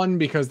reasons. One,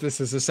 because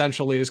this is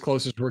essentially as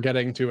close as we're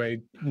getting to a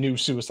new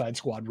Suicide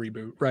Squad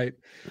reboot, right?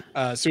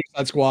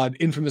 Suicide Squad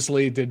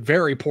infamously did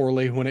very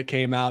poorly when it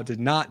came out,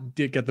 did not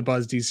get the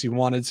buzz DC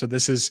wanted. So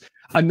this is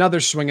another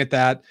swing at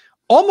that.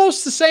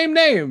 Almost the same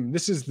name.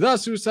 This is the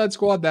Suicide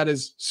Squad. That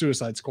is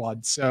Suicide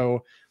Squad.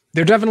 So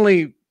they're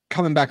definitely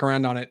coming back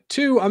around on it.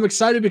 Two, I'm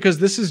excited because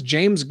this is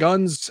James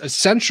Gunn's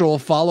essential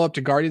follow-up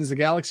to Guardians of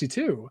the Galaxy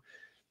 2.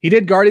 He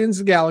did Guardians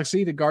of the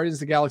Galaxy, did Guardians of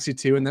the Galaxy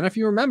 2, and then if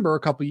you remember, a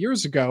couple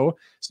years ago,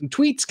 some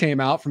tweets came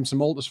out from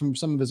some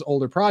of his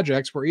older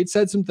projects where he'd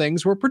said some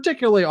things were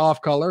particularly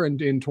off color in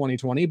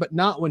 2020, but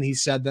not when he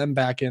said them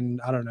back in,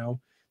 I don't know,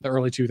 the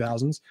early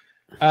 2000s.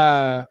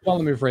 Well,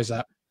 let me rephrase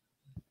that.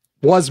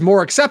 Was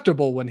more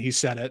acceptable when he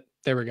said it.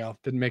 There we go.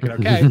 Didn't make it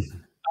okay.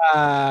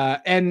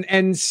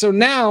 And so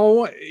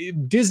now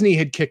Disney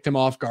had kicked him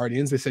off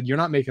Guardians. They said, you're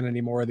not making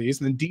any more of these.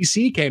 And then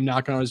DC came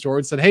knocking on his door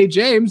and said, hey,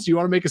 James, do you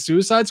want to make a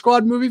Suicide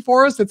Squad movie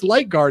for us? It's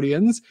like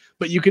Guardians,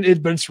 but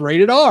it's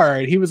rated R.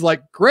 And he was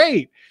like,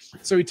 great.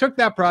 So he took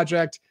that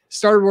project,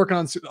 started working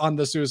on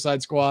the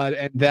Suicide Squad.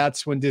 And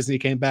that's when Disney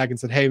came back and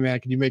said, hey man,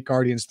 can you make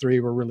Guardians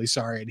 3? We're really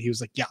sorry. And he was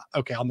like, yeah,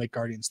 okay, I'll make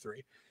Guardians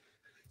 3.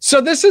 So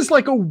this is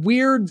like a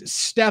weird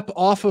step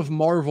off of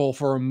Marvel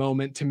for a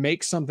moment to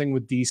make something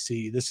with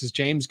DC. This is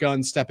James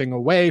Gunn stepping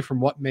away from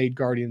what made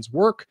Guardians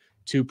work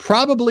to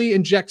probably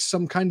inject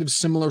some kind of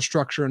similar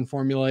structure and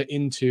formula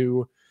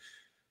into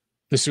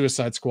the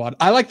Suicide Squad.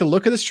 I like the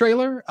look of this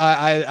trailer.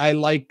 I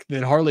like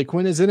that Harley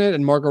Quinn is in it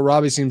and Margot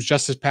Robbie seems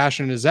just as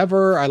passionate as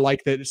ever. I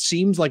like that it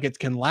seems like it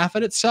can laugh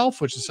at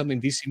itself, which is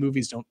something DC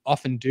movies don't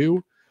often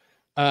do.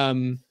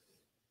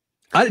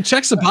 It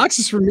checks the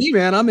boxes for me,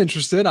 man. I'm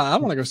interested. I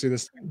want to go see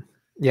this thing.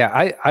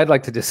 Yeah, I'd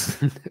like to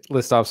just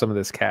list off some of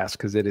this cast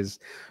because it is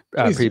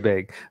pretty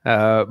big.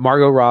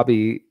 Margot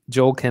Robbie,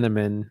 Joel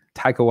Kinnaman,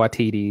 Taika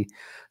Waititi,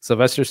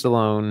 Sylvester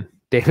Stallone,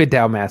 David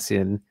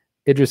Dalmatian,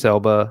 Idris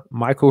Elba,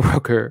 Michael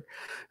Rooker,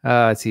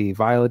 let's see,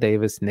 Viola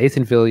Davis,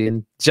 Nathan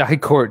Fillion, Jai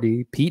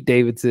Courtney, Pete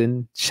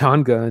Davidson,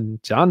 Sean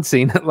Gunn, John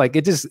Cena, like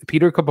it just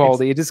Peter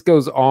Capaldi, it just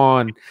goes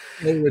on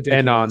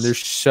and on. There's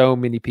so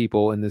many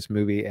people in this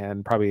movie,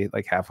 and probably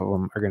like half of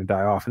them are going to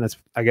die off, and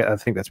I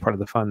think that's part of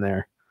the fun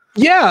there.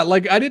 Yeah,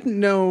 like I didn't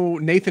know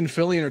Nathan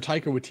Fillion or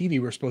Taika Waititi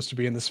were supposed to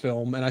be in this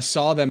film, and I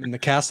saw them in the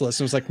cast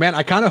list and was like, man,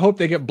 I kind of hope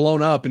they get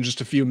blown up in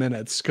just a few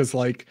minutes because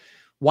like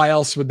why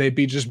else would they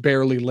be just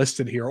barely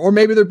listed here? Or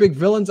maybe they're big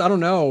villains. I don't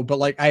know. But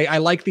like, I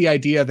like the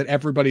idea that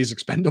everybody's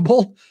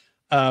expendable.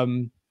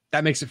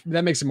 That makes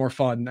it more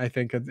fun. I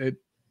think it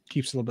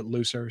keeps it a little bit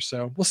looser.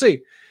 So we'll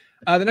see.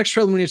 The next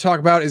trailer we need to talk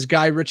about is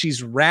Guy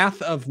Ritchie's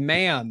Wrath of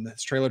Man.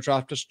 This trailer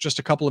dropped just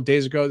a couple of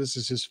days ago. This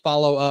is his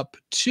follow-up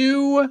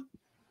to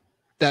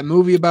that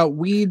movie about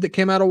weed that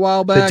came out a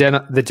while back.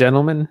 The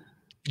Gentleman.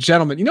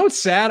 Gentlemen, you know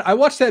what's sad? I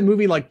watched that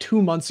movie like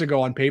 2 months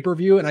ago on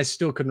pay-per-view and I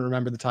still couldn't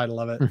remember the title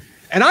of it.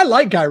 And I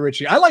like Guy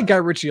Ritchie. I like Guy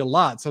Ritchie a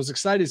lot. So I was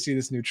excited to see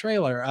this new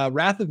trailer.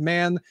 Wrath of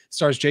Man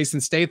stars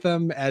Jason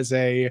Statham as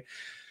a,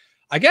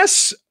 I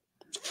guess,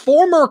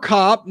 former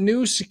cop,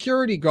 new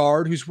security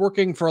guard who's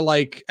working for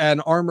like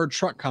an armored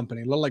truck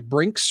company, a little like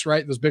Brinks,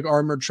 right? Those big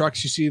armored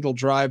trucks you see, they'll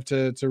drive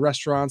to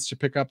restaurants to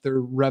pick up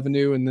their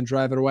revenue and then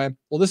drive it away.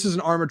 Well, this is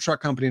an armored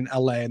truck company in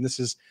LA, and this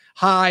is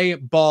high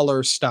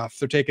baller stuff.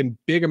 They're taking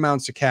big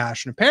amounts of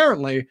cash, and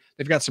apparently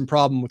they've got some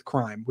problem with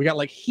crime. We got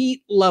like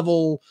heat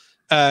level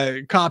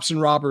cops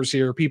and robbers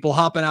here, people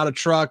hopping out of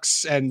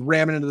trucks and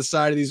ramming into the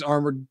side of these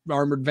armored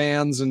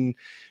vans and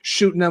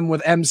shooting them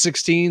with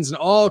M16s and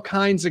all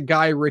kinds of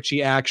Guy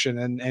Ritchie action.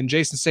 And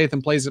Jason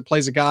Statham plays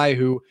a guy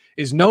who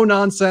is no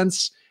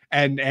nonsense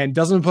and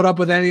doesn't put up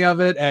with any of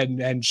it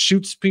and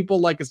shoots people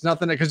like it's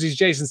nothing because he's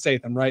Jason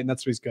Statham, right? And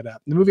that's what he's good at.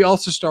 The movie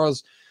also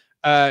stars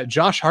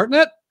Josh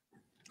Hartnett,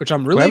 which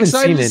I'm Who I really haven't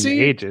excited seen to in see.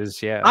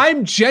 ages. Yeah.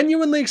 I'm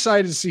genuinely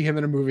excited to see him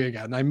in a movie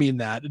again. I mean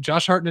that.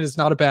 Josh Hartnett is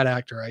not a bad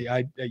actor.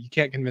 You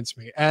can't convince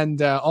me. And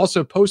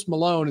also Post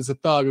Malone is a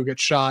thug who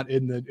gets shot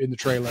in the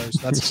trailers.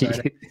 That's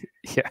exciting.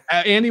 Yeah.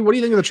 Andy, what do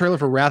you think of the trailer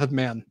for Wrath of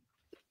Man?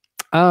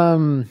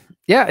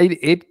 Yeah,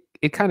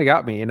 it kind of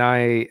got me, and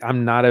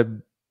I'm not a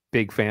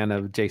big fan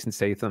of Jason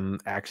Statham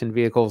action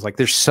vehicles. Like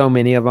there's so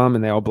many of them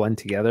and they all blend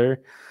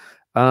together.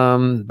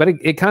 But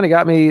it kind of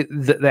got me.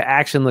 The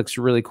action looks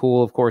really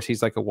cool. Of course,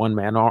 he's like a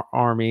one-man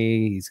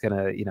army. He's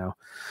gonna,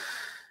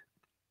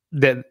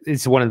 that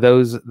it's one of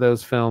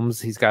those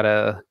films. He's got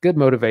a good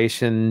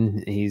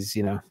motivation. He's,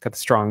 got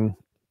the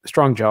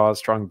strong jaws,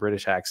 strong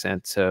British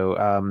accent. So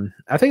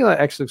I think that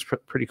actually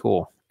looks pretty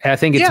cool. And I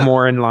think it's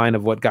more in line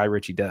of what Guy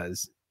Ritchie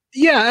does.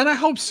 Yeah, and I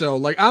hope so.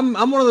 Like I'm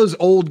one of those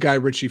old Guy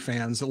Ritchie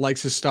fans that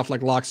likes his stuff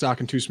like Lock, Stock,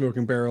 and Two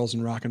Smoking Barrels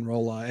and Rock and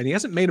Rolla. And he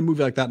hasn't made a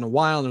movie like that in a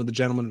while. I know The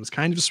Gentleman was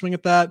kind of a swing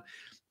at that,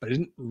 but it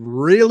didn't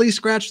really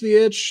scratch the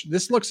itch.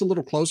 This looks a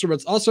little closer, but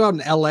it's also out in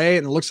LA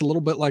and it looks a little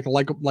bit like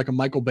a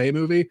Michael Bay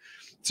movie.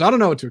 So I don't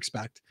know what to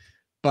expect.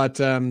 But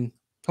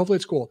hopefully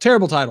it's cool.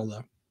 Terrible title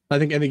though. I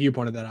think you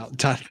pointed that out.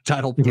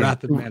 Title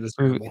Wrath of Man is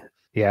terrible.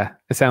 Yeah.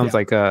 It sounds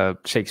like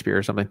Shakespeare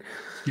or something.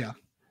 Yeah.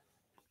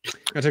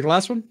 Can I take the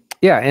last one?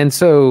 Yeah, and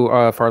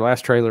so for our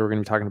last trailer, we're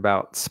going to be talking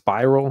about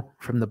Spiral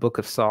from the Book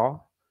of Saw.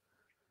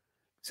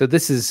 So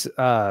this is,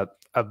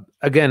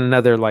 again,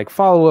 another like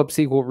follow-up,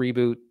 sequel,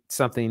 reboot,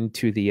 something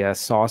to the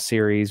Saw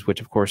series,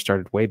 which of course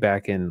started way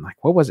back in, like,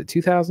 what was it,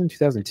 2000,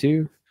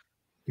 2002?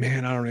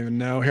 Man, I don't even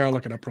know. Here, I'll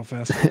look it up real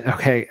fast.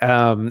 Okay,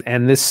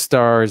 and this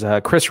stars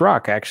Chris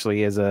Rock,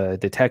 actually, as a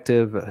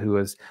detective who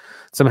is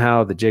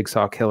somehow the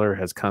Jigsaw killer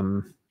has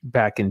come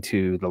back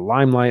into the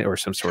limelight, or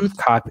some sort of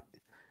cop.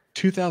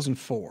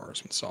 2004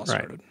 is when Saw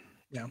started. Right.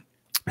 Yeah.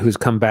 Who's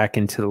come back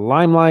into the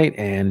limelight,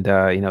 and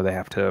they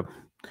have to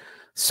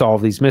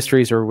solve these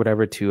mysteries or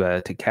whatever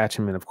to catch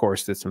him. And of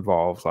course, this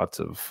involves lots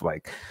of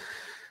like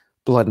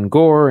blood and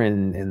gore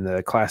and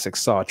the classic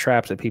Saw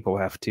traps that people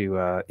have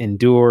to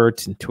endure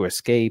to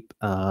escape.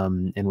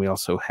 And we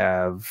also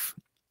have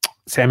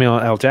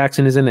Samuel L.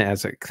 Jackson is in it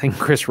as, I think,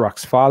 Chris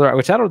Rock's father,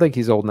 which I don't think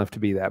he's old enough to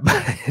be that,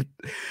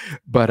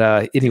 but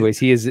anyways,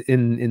 he is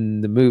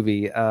in the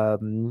movie.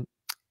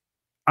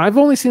 I've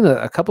only seen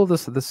a couple of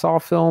the Saw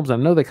films. I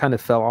know they kind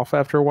of fell off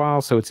after a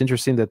while, so it's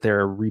interesting that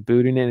they're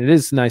rebooting it. And it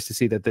is nice to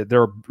see that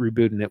they're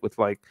rebooting it with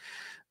like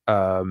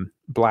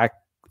black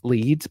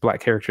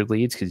character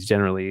leads, because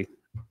generally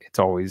it's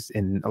always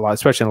in a lot,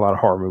 especially in a lot of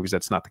horror movies,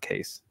 that's not the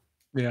case.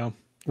 Yeah,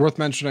 worth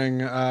mentioning.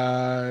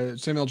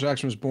 Samuel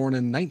Jackson was born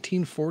in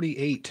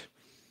 1948.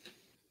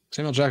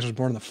 Samuel Jackson was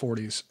born in the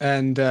 40s,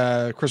 and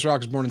Chris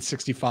Rock was born in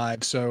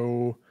 65.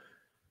 So.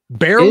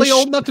 Barely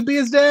old enough to be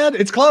his dad.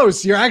 It's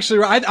close. You're actually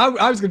right.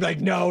 I was gonna be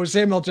like, no,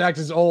 Samuel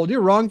Jackson's old.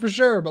 You're wrong for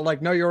sure, but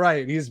like, no, you're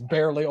right. He's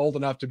barely old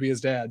enough to be his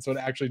dad, so it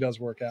actually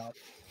does work out.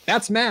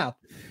 That's math.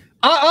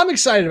 I'm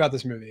excited about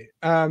this movie.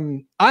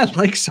 I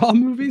like Saw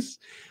movies.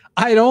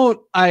 I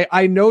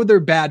know they're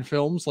bad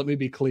films. Let me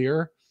be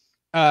clear.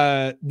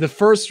 The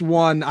first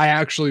one I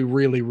actually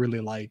really,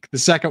 really like. The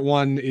second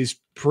one is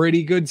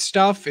pretty good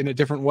stuff in a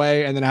different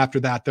way, and then after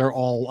that, they're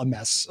all a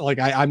mess. Like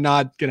I'm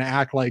not gonna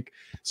act like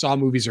Saw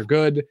movies are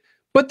good,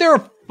 but they're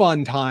a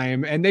fun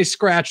time, and they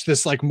scratch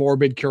this like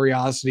morbid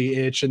curiosity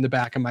itch in the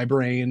back of my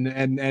brain,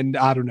 and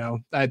I don't know,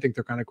 I think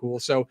they're kind of cool.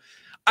 So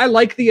I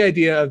like the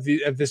idea of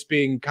this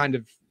being kind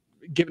of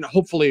given,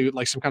 hopefully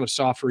like some kind of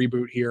soft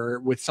reboot here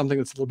with something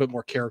that's a little bit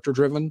more character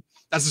driven.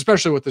 That's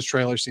especially what this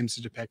trailer seems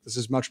to depict. This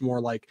is much more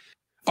like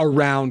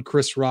around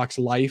Chris Rock's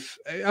life.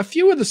 A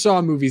few of the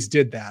Saw movies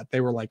did that.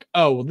 They were like,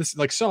 oh, well, this,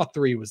 like Saw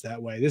 3 was that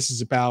way. This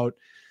is about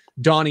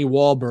Donnie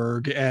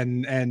Wahlberg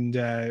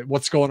and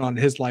what's going on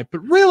in his life.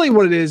 But really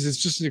what it is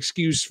just an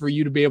excuse for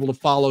you to be able to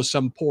follow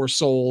some poor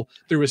soul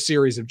through a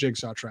series of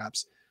jigsaw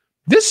traps.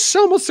 This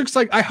almost looks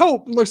like, I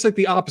hope, looks like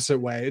the opposite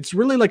way. It's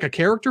really like a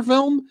character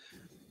film,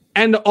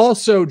 and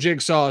also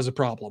Jigsaw is a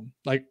problem.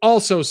 Like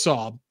also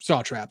Saw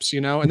traps,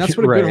 and that's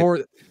what a good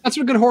horror, that's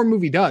what a good horror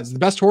movie does. The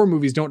best horror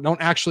movies don't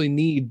actually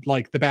need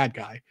like the bad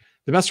guy.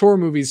 The best horror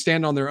movies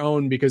stand on their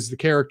own because the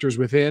characters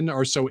within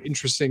are so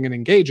interesting and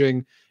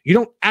engaging. You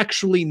don't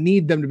actually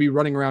need them to be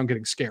running around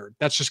getting scared.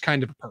 That's just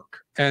kind of a perk.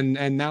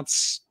 And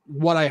that's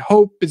what I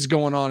hope is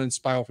going on in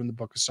Spiral from the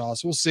Book of Saw.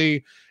 So we'll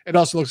see. It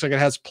also looks like it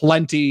has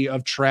plenty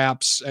of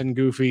traps and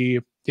goofy,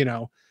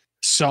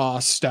 Saw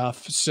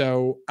stuff.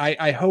 So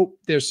I hope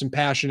there's some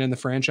passion in the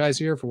franchise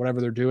here for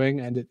whatever they're doing,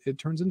 and it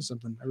turns into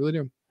something. I really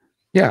do.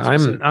 Yeah,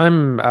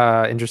 I'm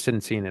interested in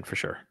seeing it for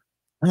sure.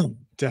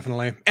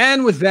 Definitely.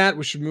 And with that,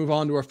 we should move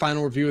on to our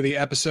final review of the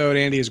episode.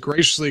 Andy has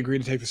graciously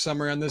agreed to take the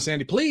summary on this.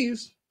 Andy,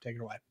 please take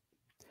it away.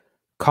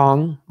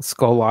 Kong,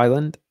 Skull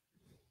Island.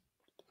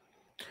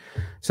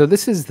 So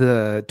this is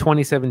the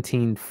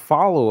 2017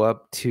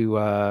 follow-up to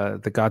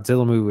the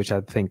Godzilla movie, which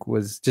I think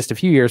was just a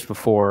few years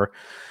before.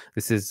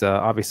 This is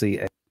obviously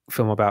a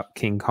film about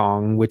King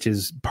Kong, which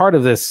is part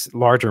of this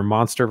larger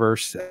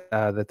monsterverse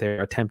that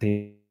they're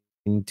attempting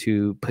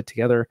to put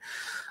together.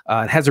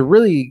 It has a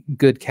really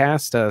good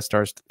cast.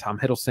 Stars Tom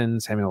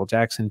Hiddleston, Samuel L.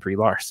 Jackson, Brie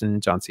Larson,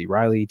 John C.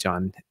 Reilly,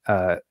 John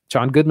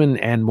Goodman,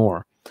 and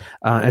more.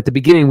 At the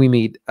beginning, we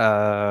meet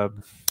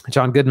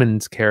John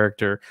Goodman's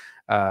character,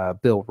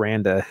 Bill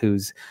Randa,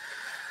 who's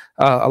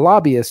a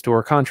lobbyist or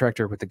a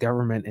contractor with the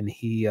government, and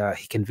he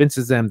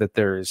convinces them that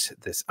there's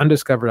this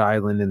undiscovered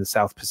island in the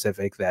South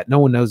Pacific that no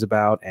one knows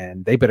about,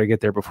 and they better get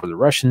there before the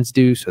Russians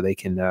do, so they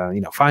can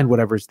find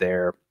whatever's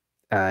there.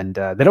 And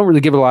they don't really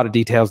give a lot of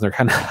details, and they're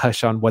kind of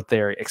hush on what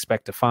they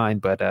expect to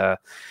find, but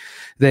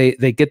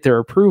they get their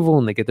approval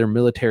and they get their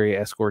military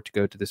escort to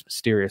go to this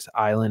mysterious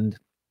island.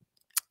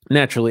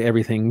 Naturally,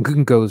 everything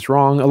goes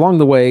wrong. Along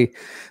the way,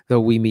 though,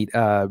 we meet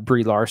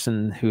Brie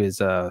Larson, who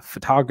is a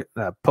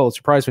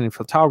Pulitzer Prize-winning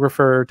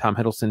photographer, Tom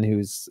Hiddleston,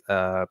 who's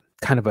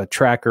kind of a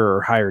tracker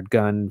or hired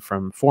gun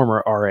from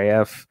former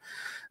RAF,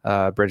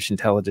 British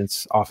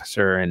intelligence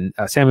officer, and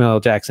Samuel L.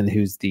 Jackson,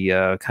 who's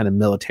the kind of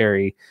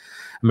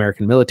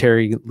American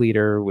military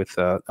leader with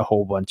a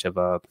whole bunch of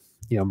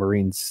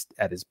Marines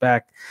at his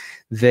back.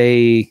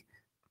 They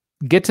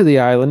get to the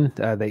island.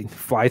 They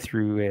fly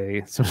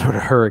through some sort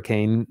of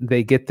hurricane.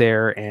 They get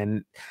there,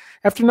 and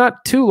after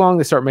not too long,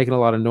 they start making a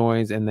lot of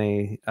noise, and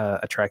they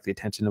attract the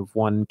attention of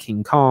one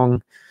King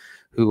Kong,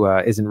 who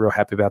isn't real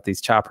happy about these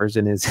choppers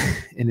in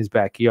his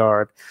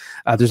backyard.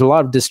 There's a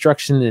lot of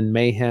destruction and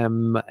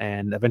mayhem,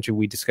 and eventually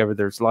we discover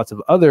there's lots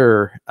of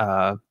other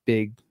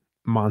big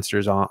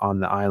monsters on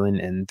the island,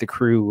 and the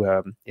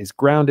crew is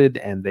grounded,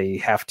 and they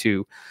have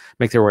to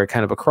make their way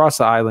kind of across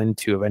the island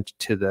to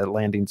the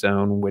landing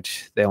zone,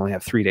 which they only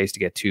have 3 days to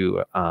get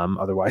to.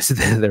 Otherwise,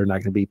 they're not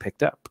going to be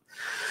picked up.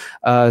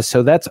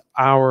 So that's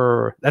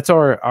our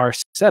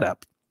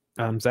setup.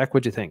 Zach,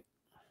 what'd you think?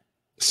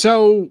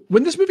 So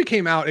when this movie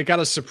came out, it got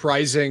a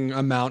surprising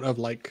amount of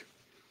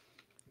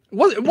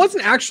it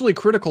wasn't actually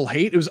critical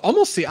hate. It was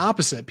almost the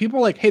opposite. People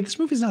were like, "Hey, this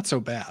movie's not so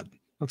bad."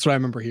 That's what I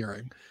remember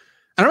hearing.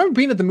 I remember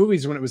being at the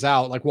movies when it was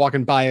out, like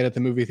walking by it at the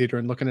movie theater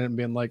and looking at it and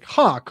being like,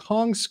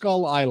 Kong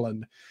Skull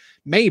Island.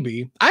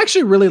 Maybe. I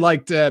actually really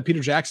liked Peter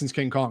Jackson's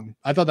King Kong.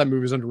 I thought that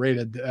movie was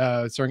underrated,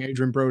 starring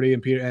Adrian Brody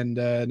and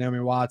Naomi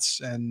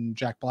Watts and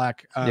Jack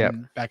Black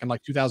back in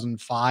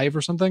 2005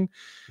 or something.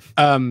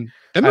 That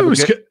movie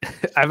was good.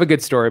 I have a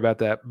good story about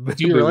that.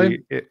 Do you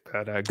really?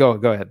 Go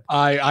ahead.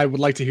 I would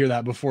like to hear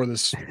that before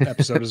this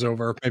episode is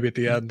over, maybe at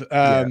the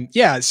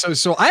end.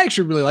 So I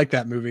actually really like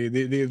that movie.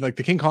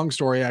 The King Kong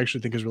story I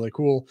actually think is really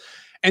cool.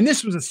 And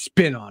this was a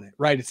spin on it,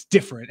 right? It's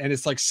different, and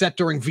it's set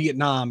during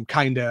Vietnam,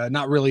 kinda.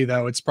 Not really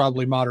though. It's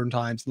probably modern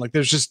times.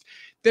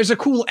 There's a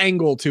cool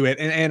angle to it,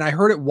 and I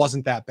heard it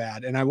wasn't that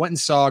bad. And I went and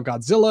saw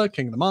Godzilla,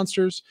 King of the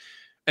Monsters,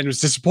 and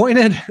was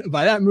disappointed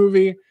by that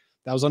movie.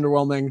 That was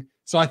underwhelming.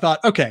 So I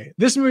thought, okay,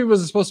 this movie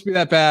wasn't supposed to be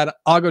that bad.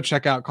 I'll go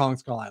check out Kong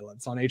Skull Island.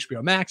 It's on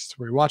HBO Max. It's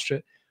where we watched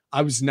it.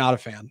 I was not a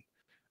fan.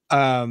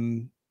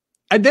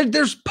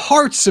 There's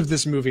parts of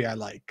this movie I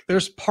like.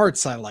 There's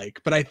parts I like,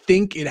 but I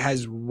think it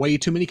has way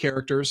too many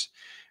characters,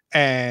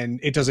 and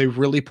it does a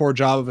really poor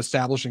job of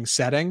establishing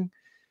setting.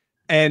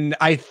 And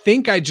I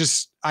think I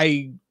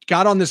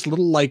got on this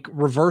little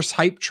reverse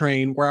hype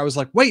train where I was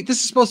like, wait, this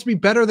is supposed to be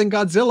better than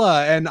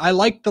Godzilla, and I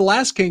liked the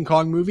last King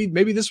Kong movie.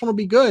 Maybe this one will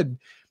be good.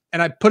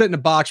 And I put it in a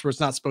box where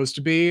it's not supposed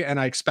to be, and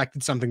I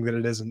expected something that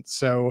it isn't.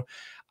 So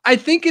I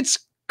think it's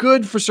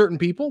good for certain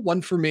people.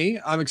 One for me.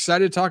 I'm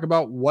excited to talk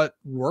about what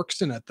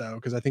works in it, though,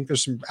 because I think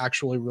there's some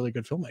actually really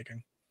good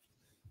filmmaking.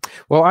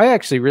 Well, I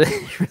actually really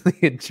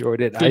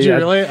enjoyed it. Did you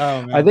really?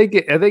 Oh, man. I think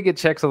it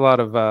checks a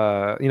lot of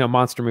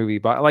monster movie,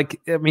 but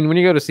when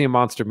you go to see a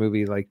monster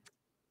movie,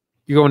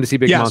 you're going to see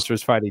big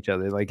monsters fight each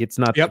other. It's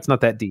not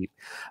that deep.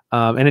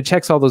 And it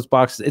checks all those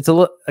boxes. It's a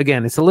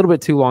little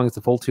bit too long. It's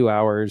a full 2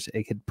 hours.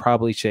 It could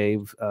probably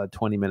shave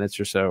 20 minutes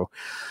or so.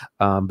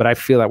 But I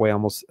feel that way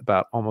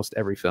about almost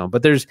every film.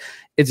 But there's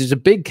a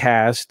big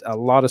cast, a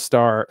lot of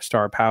star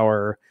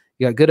power.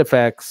 You got good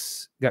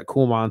effects, you got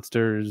cool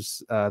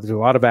monsters. There's a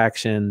lot of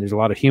action. There's a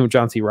lot of humor.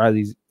 John C.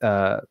 Reilly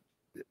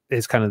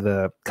is kind of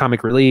the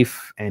comic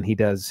relief, and he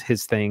does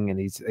his thing, and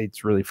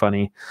it's really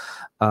funny.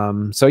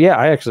 So yeah,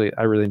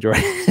 I really enjoyed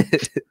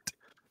it.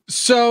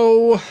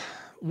 So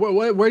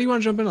where do you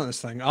want to jump in on this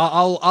thing?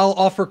 I'll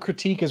offer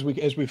critique as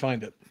we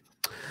find it.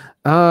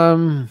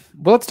 Well,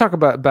 let's talk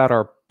about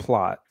our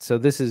plot. So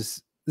this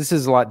is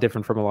a lot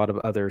different from a lot of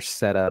other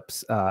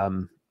setups.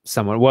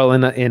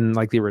 In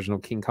the original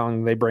King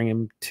Kong, they bring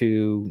him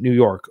to New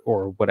York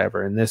or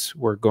whatever, and this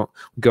we're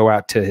go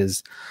out to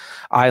his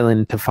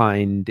island to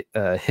find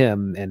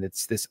him, and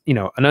it's this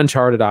an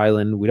uncharted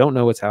island. We don't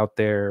know what's out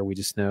there. We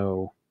just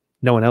know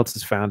no one else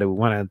has found it. We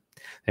want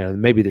to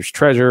maybe there's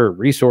treasure or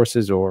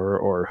resources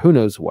or who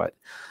knows what.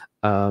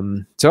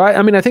 So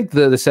I think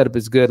the setup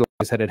is good. Like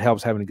I said, it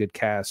helps having a good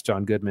cast.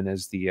 John Goodman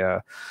is the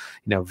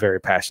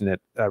very passionate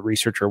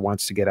researcher,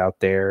 wants to get out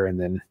there, and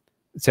then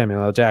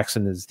Samuel L.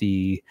 Jackson is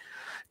the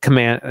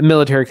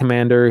military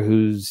commander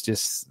who's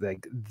just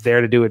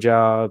there to do a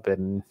job,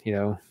 and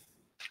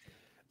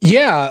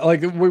Yeah,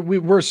 like we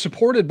were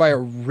supported by a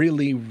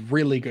really,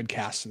 really good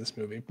cast in this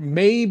movie.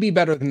 Maybe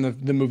better than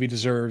the movie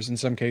deserves in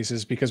some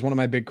cases, because one of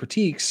my big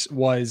critiques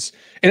was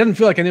it doesn't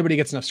feel like anybody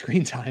gets enough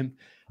screen time.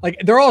 Like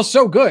they're all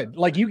so good.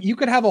 Like you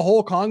could have a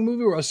whole Kong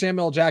movie where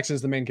Samuel L. Jackson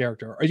is the main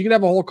character, or you could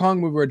have a whole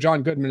Kong movie where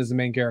John Goodman is the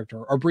main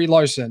character, or Brie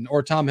Larson,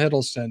 or Tom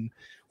Hiddleston,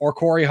 or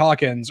Corey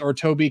Hawkins, or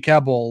Toby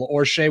Kebbell,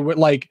 or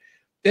like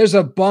there's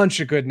a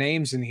bunch of good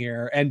names in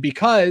here. And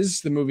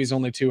because the movie's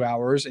only 2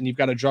 hours and you've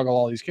got to juggle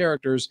all these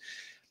characters,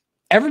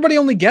 everybody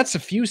only gets a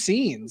few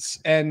scenes,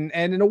 and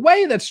in a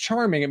way that's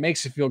charming. It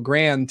makes it feel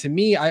grand. To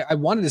me, I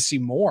wanted to see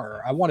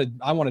more. I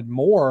wanted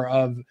more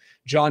of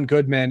John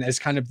Goodman as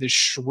kind of this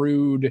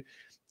shrewd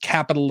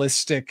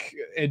capitalistic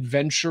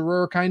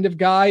adventurer kind of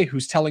guy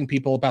who's telling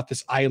people about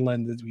this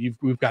island that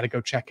we've got to go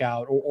check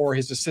out, or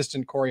his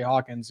assistant Corey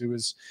Hawkins, who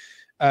was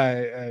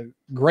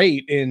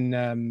great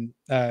in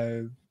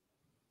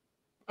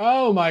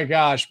oh my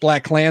gosh,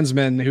 Black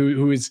Klansman,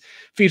 who is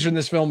featured in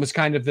this film as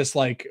kind of this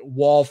like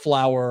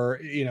wallflower,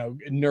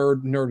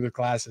 nerd with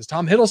glasses.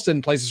 Tom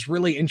Hiddleston plays this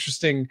really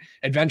interesting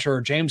adventurer,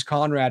 James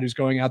Conrad, who's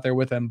going out there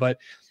with him. But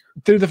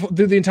through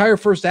the entire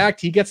first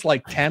act, he gets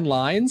like 10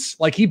 lines.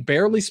 Like he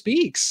barely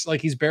speaks.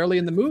 Like he's barely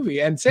in the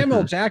movie. And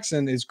Samuel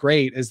Jackson is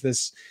great as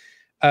this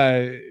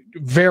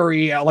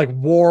very like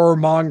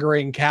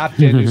warmongering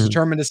captain who's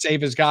determined to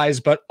save his guys,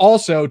 but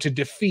also to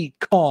defeat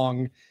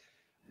Kong.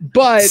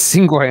 But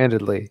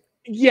single-handedly,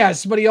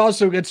 yes, but he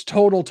also gets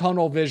total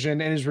tunnel vision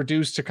and is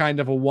reduced to kind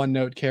of a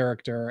one-note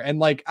character. And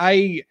like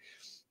I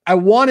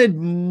wanted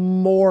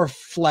more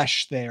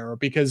flesh there,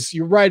 because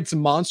you're right, it's a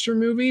monster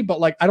movie,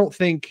 but like I don't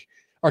think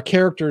our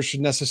characters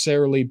should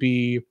necessarily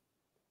be,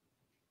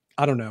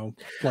 I don't know,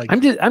 like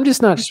I'm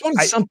just not. I just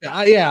wanted something.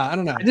 Yeah, I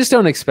don't know. I just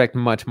don't expect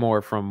much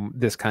more from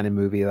this kind of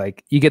movie.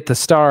 Like you get the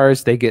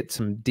stars, they get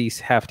some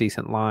half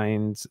decent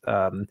lines.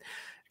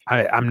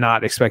 I'm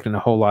not expecting a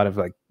whole lot of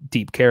like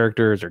deep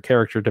characters or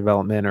character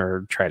development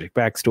or tragic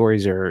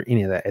backstories or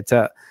any of that. It's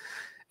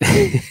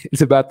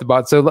it's about the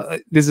bot. So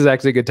this is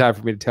actually a good time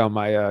for me to tell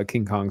my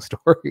King Kong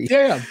story.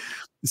 Yeah.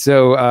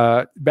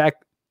 So back,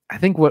 I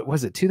think, what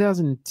was it,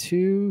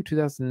 2002,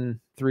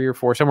 2003 or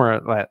 4, somewhere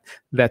like that.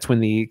 That's when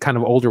the kind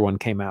of older one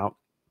came out.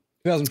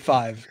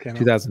 2005.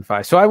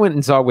 2005. So I went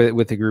and saw it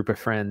with a group of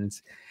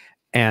friends,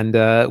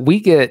 and we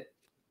get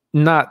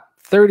not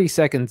 30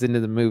 seconds into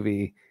the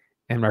movie,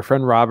 and my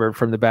friend Robert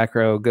from the back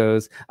row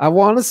goes, "I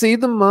want to see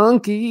the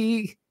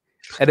monkey."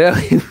 And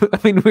I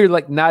mean, we're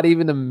like not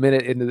even a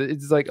minute into it.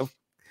 It's like,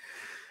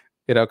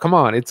 come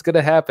on, it's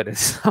gonna happen at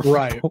some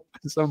point.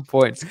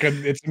 It's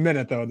good. It's a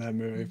minute though in that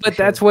movie. But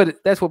sure.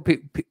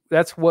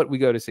 That's what we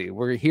go to see.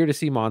 We're here to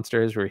see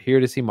monsters. We're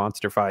here to see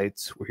monster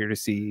fights. We're here to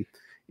see,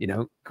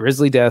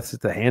 grisly deaths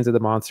at the hands of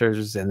the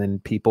monsters, and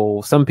then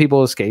some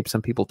people escape,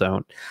 some people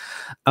don't.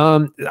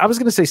 I was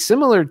gonna say,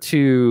 similar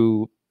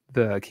to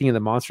the King of the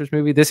Monsters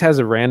movie, this has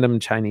a random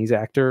Chinese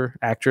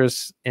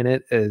actress in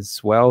it as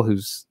well,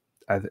 who's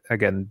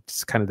again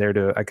just kind of there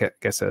to, I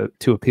guess,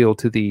 to appeal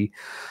to the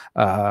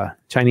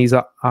Chinese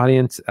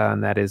audience,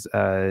 and that is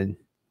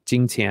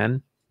Jing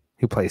Tian,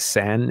 who plays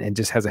San and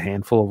just has a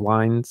handful of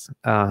lines,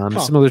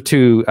 similar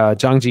to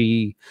Zhang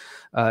Ji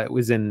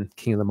was in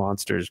King of the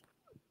Monsters,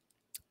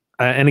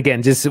 and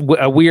again, just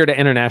a weird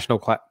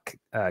international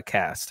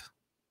cast.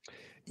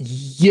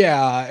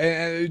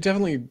 Yeah,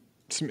 definitely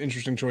some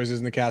interesting choices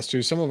in the cast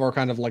too. Some of our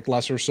kind of like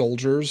lesser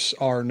soldiers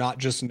are not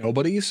just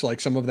nobodies. Like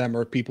some of them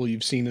are people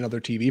you've seen in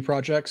other TV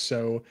projects.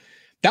 So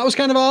that was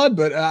kind of odd,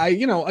 but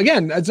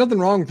again, there's nothing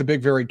wrong with the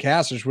big varied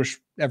cast. I just wish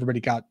everybody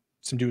got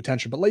some due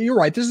attention. But like, you're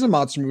right, this is a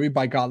monster movie.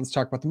 By God, let's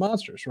talk about the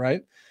monsters,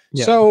 right?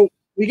 Yeah. So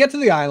we get to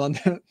the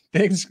island,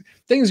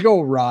 things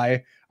go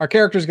awry. Our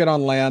characters get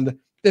on land.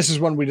 This is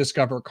when we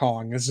discover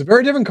Kong. This is a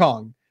very different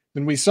Kong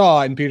than we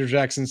saw in Peter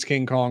Jackson's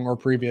King Kong or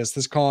previous.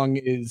 This Kong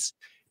is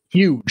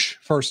huge.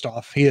 First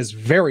off, he is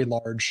very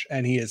large,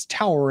 and he is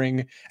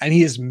towering, and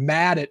he is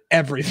mad at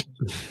everything.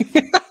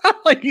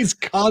 Like he's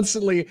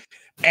constantly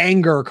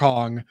anger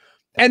Kong,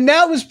 and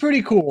that was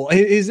pretty cool.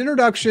 His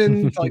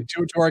introduction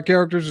to our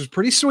characters was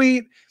pretty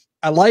sweet.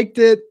 I liked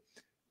it.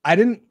 I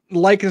didn't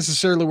like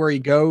necessarily where he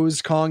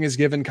goes. Kong is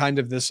given kind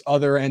of this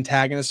other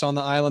antagonist on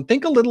the island.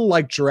 Think a little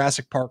like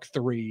Jurassic Park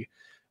 3.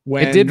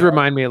 It did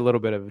remind me a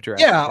little bit of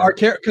Jurassic Park.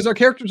 Because our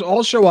characters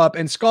all show up,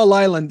 and Skull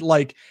Island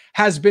like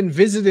has been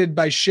visited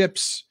by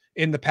ships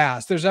in the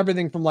past. There's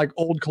everything from like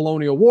old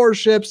colonial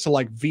warships to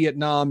like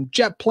Vietnam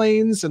jet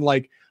planes and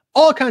like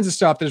all kinds of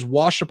stuff that's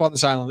washed up on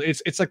this island.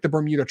 It's like the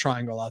Bermuda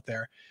Triangle out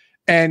there.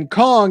 And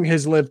Kong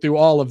has lived through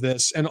all of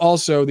this, and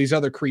also these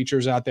other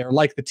creatures out there,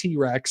 like the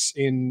T-Rex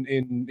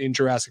in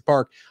Jurassic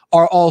Park,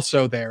 are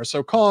also there.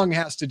 So Kong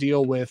has to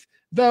deal with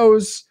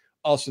those.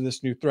 Also,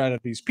 this new threat of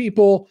these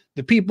people.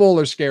 The people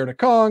are scared of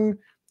Kong.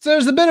 So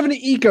there's a bit of an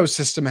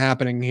ecosystem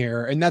happening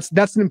here, and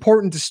that's an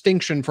important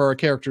distinction for our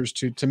characters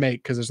to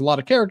make, because there's a lot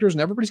of characters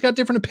and everybody's got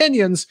different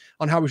opinions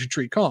on how we should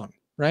treat Kong,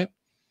 right?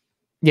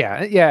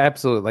 Yeah,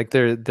 absolutely. Like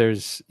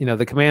there's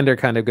the commander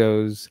kind of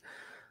goes,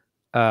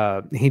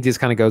 he just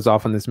kind of goes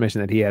off on this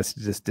mission that he has to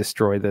just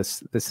destroy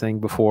this thing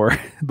before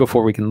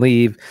before we can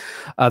leave.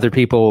 Other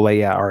people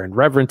are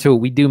irreverent to it.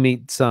 We do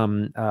meet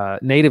some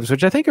natives,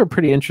 which I think are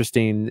pretty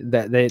interesting,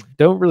 that they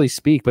don't really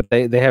speak, but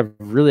they have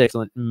really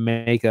excellent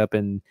makeup,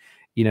 and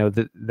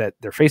that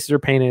their faces are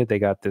painted. They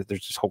got there's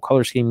this whole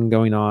color scheme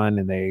going on,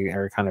 and they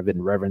are kind of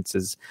in reverence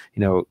as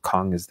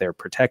Kong is their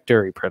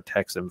protector. He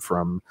protects them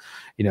from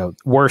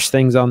worse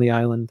things on the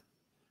island.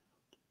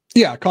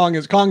 Yeah, Kong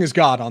is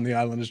God on the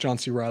island, as John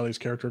C. Reilly's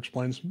character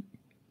explains.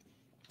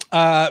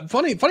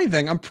 Funny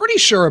thing, I'm pretty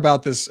sure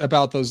about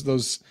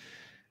those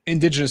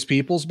indigenous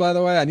peoples, by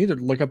the way. I need to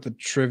look up the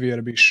trivia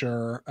to be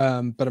sure.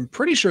 But I'm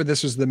pretty sure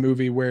this was the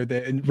movie where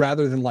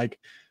rather than like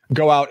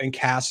go out and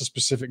cast a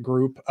specific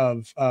group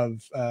of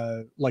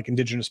like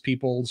indigenous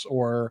peoples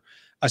or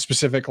a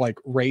specific like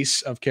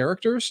race of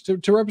characters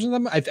to represent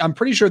them, I'm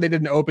pretty sure they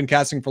did an open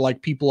casting for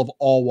like people of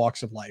all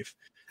walks of life.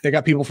 They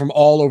got people from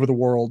all over the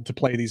world to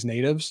play these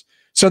natives.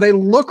 So they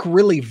look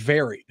really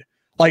varied.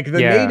 Like the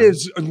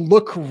natives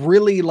look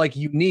really like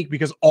unique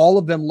because all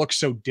of them look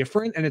so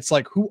different. And it's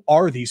like, who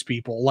are these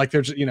people? Like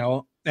there's,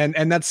 and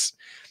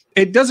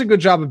it does a good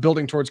job of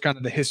building towards kind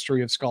of the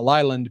history of Skull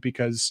Island,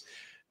 because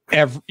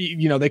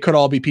they could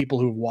all be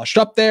people who washed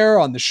up there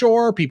on the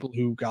shore, people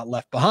who got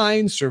left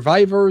behind,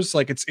 survivors.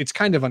 Like it's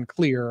kind of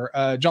unclear.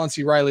 John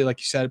C. Reilly, like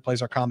you said,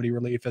 plays our comedy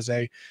relief as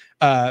a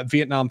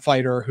Vietnam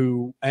fighter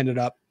who ended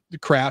up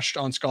crashed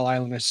on Skull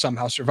Island and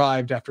somehow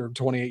survived after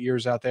 28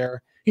 years out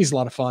there. He's a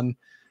lot of fun.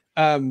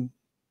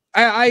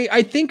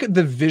 I think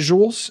the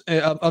visuals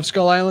of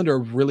Skull Island are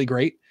really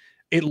great.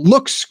 It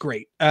looks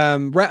great.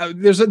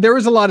 There is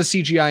a lot of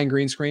CGI and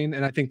green screen,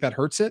 and I think that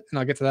hurts it. And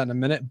I'll get to that in a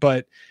minute.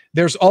 But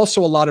there's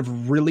also a lot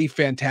of really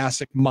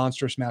fantastic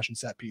monster smash and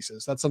set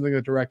pieces. That's something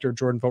the director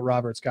Jordan Vogt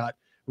Roberts got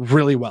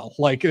really well.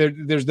 Like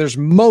there's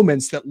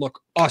moments that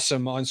look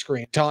awesome on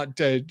screen. That's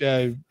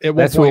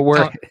what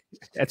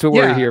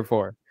we're here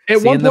for.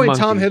 At one point,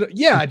 Tom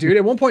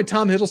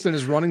Hiddleston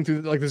is running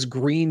through like this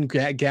green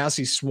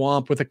gassy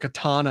swamp with a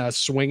katana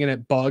swinging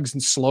at bugs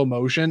in slow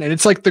motion, and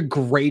it's like the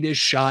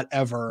greatest shot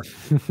ever.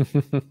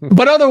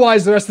 But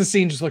otherwise, the rest of the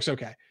scene just looks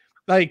okay.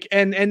 Like,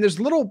 and there's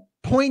little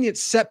poignant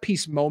set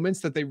piece moments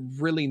that they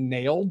really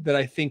nailed that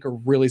I think are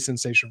really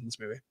sensational in this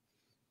movie.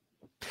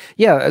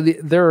 Yeah,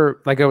 they're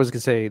like I was gonna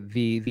say,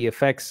 the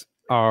effects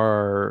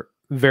are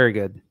very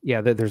good. Yeah,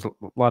 there's a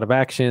lot of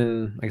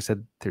action. Like I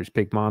said, there's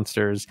big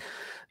monsters.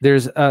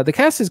 There's the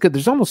cast is good.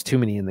 There's almost too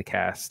many in the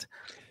cast.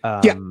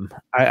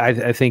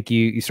 I think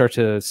you start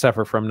to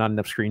suffer from not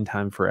enough screen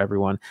time for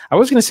everyone. I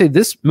was going to say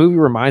this movie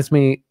reminds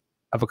me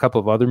of a couple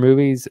of other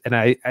movies, and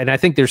I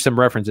think there's some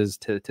references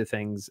to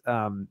things.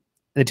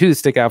 The two that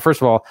stick out.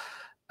 First of all,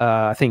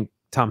 I think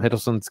Tom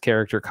Hiddleston's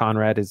character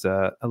Conrad is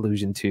a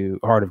allusion to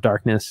Heart of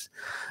Darkness.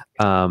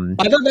 I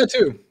thought that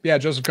too. Yeah,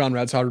 Joseph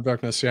Conrad's Heart of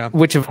Darkness. Yeah,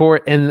 which of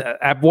course, and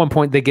at one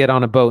point they get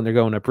on a boat and they're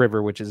going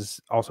upriver, which is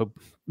also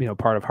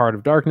part of Heart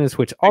of Darkness,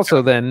 which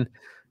also then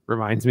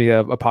reminds me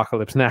of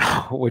Apocalypse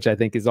Now, which I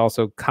think is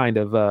also kind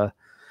of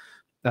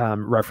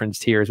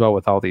referenced here as well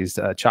with all these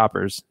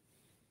choppers.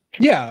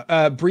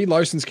 Yeah, Brie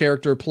Larson's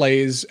character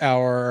plays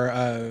our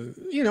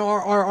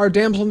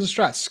damsel in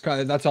distress.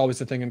 That's always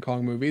the thing in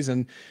Kong movies,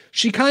 and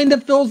she kind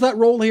of fills that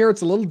role here.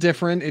 It's a little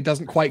different. It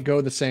doesn't quite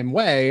go the same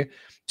way.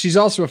 She's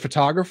also a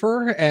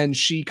photographer, and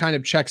she kind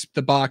of checks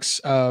the box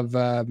of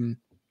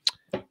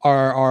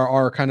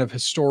our kind of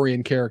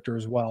historian character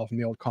as well from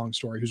the old Kong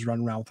story, who's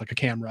running around with like a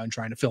camera and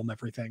trying to film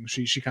everything.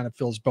 She kind of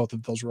fills both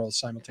of those roles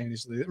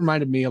simultaneously. It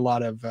reminded me a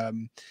lot of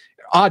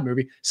odd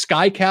movie,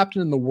 Sky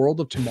Captain in the World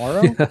of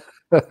Tomorrow.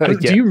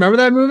 Do you remember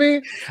that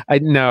movie? I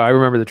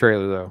remember the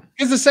trailer though.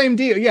 It's the same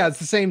deal. Yeah, it's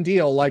the same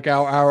deal. Like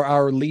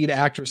our lead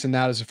actress in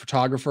that is a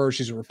photographer.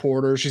 She's a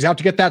reporter. She's out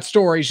to get that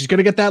story. She's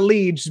gonna get that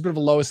lead. She's a bit of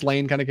a Lois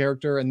Lane kind of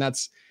character, and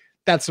that's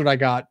what I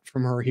got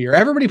from her here.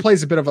 Everybody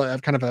plays a bit of a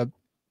kind of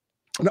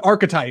an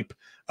archetype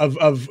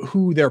of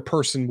who their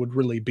person would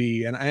really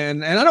be, and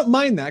I don't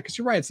mind that because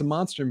you're right. It's a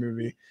monster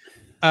movie.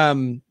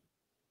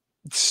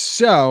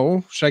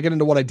 So should I get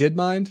into what I did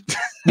mind?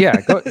 Yeah,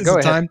 go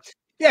ahead. Time?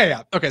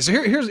 Yeah. Okay, so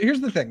here's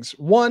the things.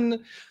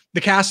 One,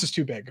 the cast is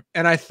too big.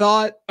 And I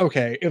thought,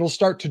 okay, it'll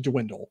start to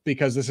dwindle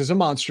because this is a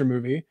monster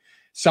movie.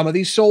 Some of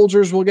these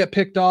soldiers will get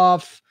picked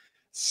off.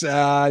 Some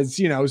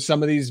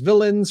of these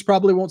villains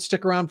probably won't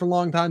stick around for a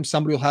long time.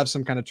 Somebody will have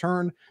some kind of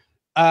turn.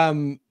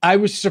 I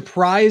was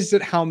surprised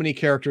at how many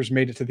characters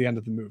made it to the end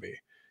of the movie.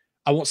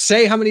 I won't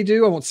say how many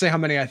do. I won't say how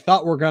many I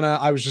thought were gonna.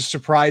 I was just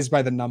surprised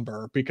by the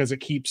number because it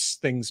keeps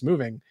things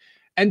moving.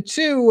 And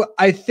two,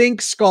 I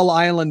think Skull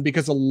Island,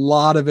 because a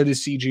lot of it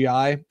is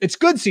CGI. It's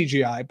good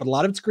CGI, but a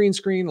lot of it's green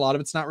screen. A lot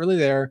of it's not really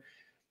there.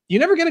 You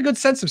never get a good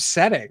sense of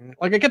setting.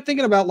 Like I kept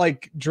thinking about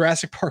like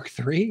Jurassic Park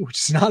 3, which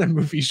is not a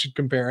movie you should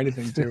compare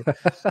anything to.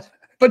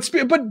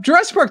 But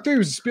Jurassic Park 3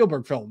 was a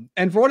Spielberg film,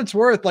 and for what it's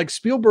worth, like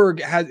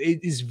Spielberg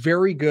is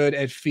very good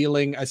at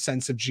feeling a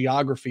sense of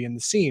geography in the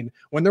scene.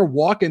 When they're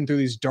walking through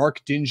these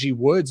dark, dingy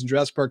woods in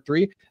Jurassic Park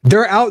 3,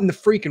 they're out in the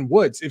freaking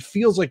woods. It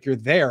feels like you're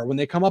there. When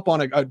they come up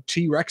on a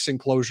T-Rex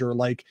enclosure,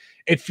 like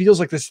it feels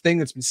like this thing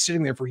that's been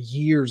sitting there for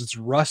years. It's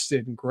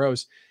rusted and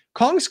gross.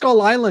 Kong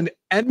Skull Island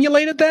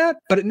emulated that,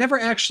 but it never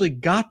actually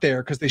got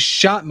there because they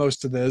shot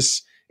most of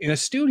this in a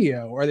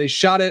studio, or they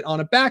shot it on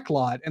a back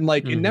lot, and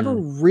like it never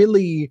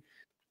really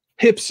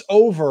hips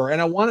over.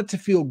 And I want it to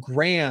feel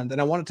grand, and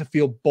I want it to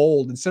feel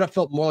bold. Instead, it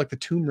felt more like the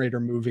Tomb Raider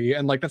movie,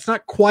 and like that's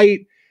not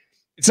quite.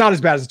 It's not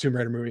as bad as the Tomb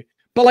Raider movie,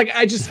 but like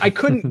I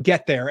couldn't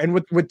get there, and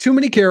with too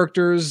many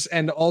characters,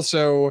 and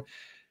also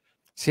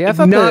see, I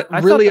thought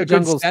the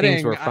jungle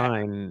scenes were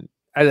fine.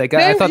 I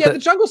thought the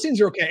jungle scenes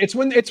are okay.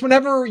 It's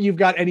whenever you've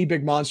got any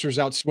big monsters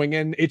out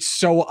swinging, it's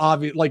so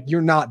obvious. Like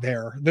you're not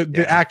there.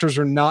 The actors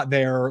are not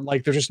there.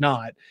 Like they're just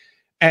not.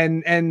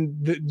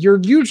 You're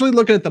usually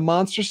looking at the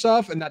monster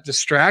stuff, and that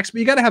distracts.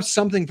 But you got to have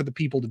something for the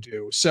people to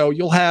do. So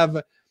you'll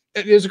have.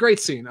 There's a great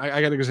scene. I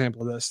got an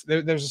example of this.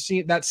 There's a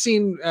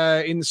scene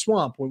in the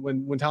swamp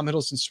when Tom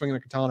Hiddleston's swinging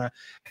a katana.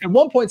 At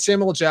one point,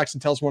 Samuel L.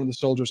 Jackson tells one of the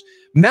soldiers,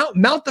 "Mount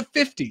the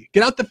 50.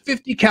 Get out the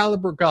 50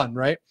 caliber gun."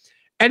 Right.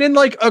 And in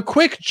like a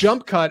quick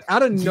jump cut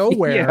out of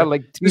nowhere,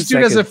 like this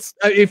dude has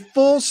a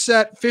full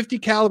set 50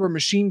 caliber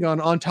machine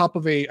gun on top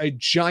of a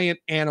giant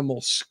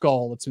animal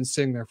skull that's been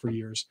sitting there for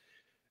years.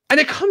 And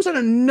it comes out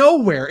of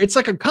nowhere. It's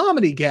like a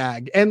comedy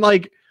gag. And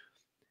like,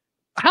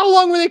 how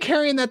long were they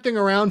carrying that thing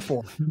around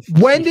for?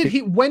 When did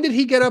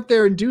he get up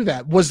there and do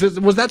that? Was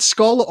that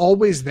skull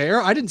always there?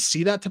 I didn't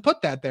see that to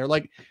put that there.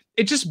 Like,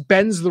 it just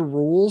bends the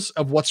rules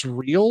of what's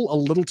real a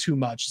little too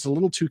much. It's a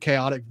little too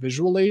chaotic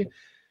visually.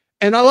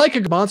 And I like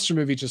a monster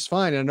movie just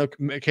fine. I know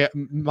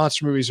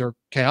monster movies are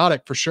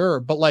chaotic for sure,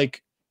 but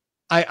like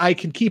I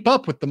can keep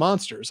up with the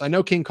monsters. I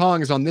know King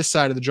Kong is on this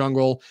side of the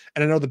jungle,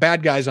 and I know the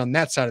bad guy's on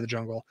that side of the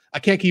jungle. I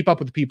can't keep up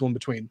with the people in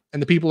between, and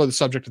the people are the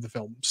subject of the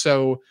film.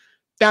 So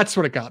that's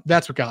what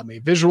got me.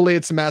 Visually,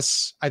 it's a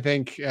mess. I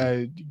think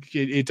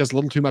it does a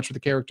little too much with the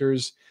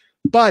characters,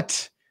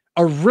 but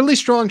a really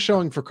strong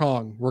showing for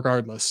Kong,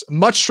 regardless.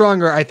 Much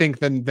stronger, I think,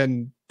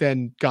 than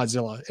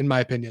Godzilla, in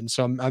my opinion.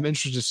 So I'm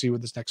interested to see where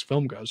this next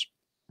film goes.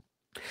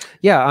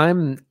 Yeah,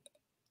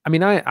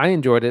 I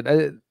enjoyed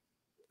it.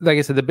 Like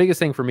I said, the biggest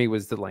thing for me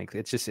was the length.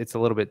 It's a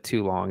little bit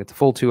too long. It's a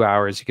full 2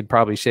 hours. You could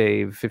probably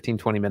shave 15,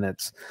 20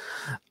 minutes,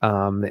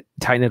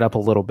 tighten it up a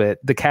little bit.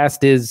 The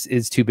cast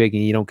is too big,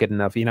 and you don't get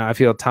enough. You know, I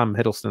feel Tom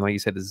Hiddleston, like you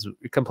said, is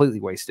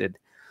completely wasted.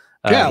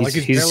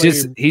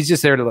 He's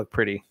just there to look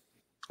pretty.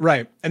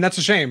 Right. And that's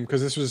a shame,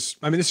 because this is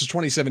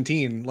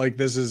 2017. Like,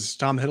 this is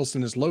Tom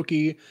Hiddleston is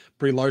Loki.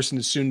 Brie Larson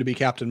is soon to be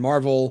Captain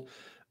Marvel.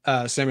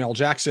 Samuel L.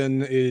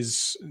 Jackson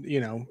is,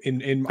 in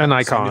an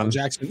icon. Samuel L.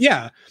 Jackson.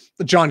 Yeah.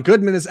 John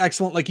Goodman is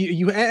excellent. Like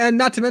you, and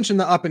not to mention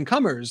the up and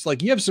comers.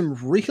 Like, you have some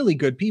really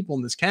good people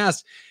in this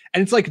cast,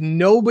 and it's like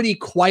nobody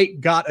quite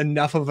got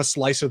enough of a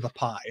slice of the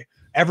pie.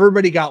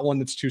 Everybody got one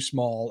that's too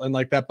small, and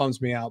like that bums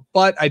me out.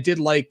 But I did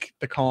like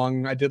the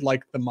Kong. I did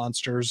like the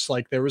monsters.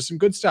 Like, there was some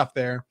good stuff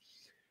there.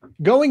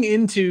 Going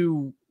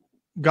into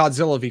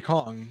Godzilla v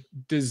Kong,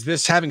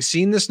 having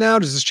seen this now,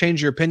 does this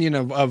change your opinion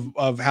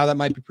of how that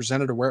might be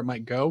presented or where it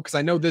might go? Because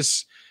I know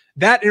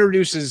that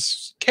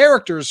introduces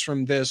characters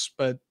from this,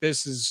 but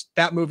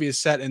that movie is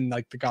set in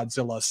like the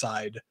Godzilla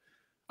side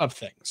of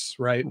things,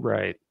 right?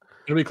 Right.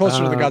 It'll be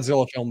closer to the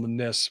Godzilla film than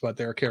this, but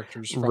there are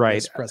characters from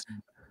this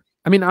present.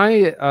 I mean,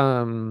 I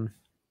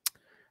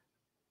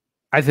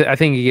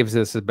think it gives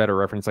us a better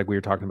reference, like we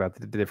were talking about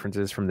the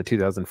differences from the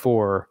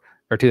 2004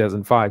 or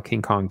 2005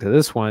 King Kong to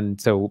this one.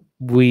 So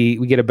we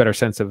get a better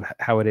sense of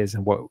how it is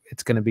and what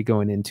it's going to be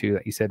going into.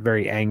 Like you said,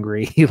 very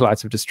angry,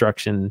 lots of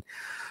destruction.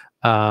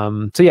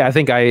 So yeah, I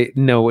think I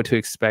know what to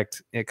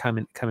expect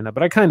coming up.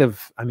 But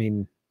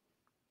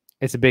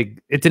it's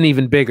an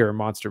even bigger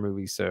monster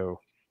movie. So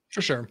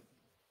for sure.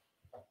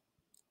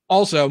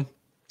 Also,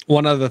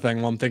 one other thing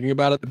while I'm thinking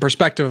about it, the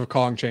perspective of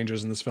Kong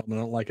changes in this film. I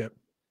don't like it.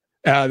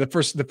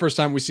 The first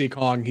time we see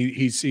Kong,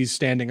 he's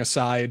standing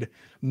aside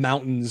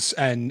mountains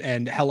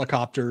and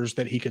helicopters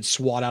that he could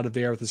swat out of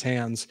the air with his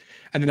hands.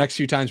 And the next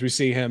few times we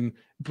see him,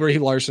 Brie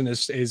Larson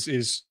is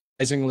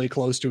surprisingly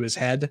close to his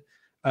head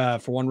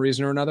for one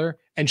reason or another,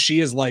 and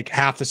she is like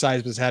half the size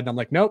of his head. And I'm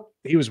like, nope,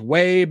 he was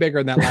way bigger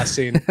in that last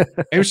scene.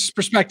 It was just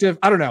perspective.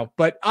 I don't know,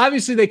 but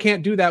obviously they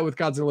can't do that with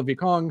Godzilla v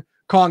Kong.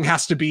 Kong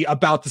has to be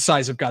about the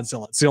size of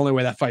Godzilla. It's the only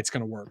way that fight's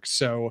going to work.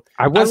 So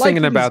I was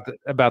thinking about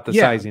the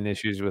sizing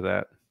issues with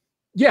that.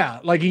 Yeah,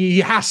 like he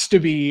has to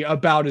be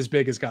about as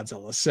big as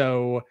Godzilla.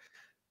 So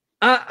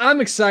I'm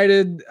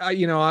excited.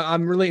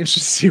 I'm really interested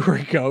to see where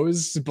it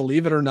goes.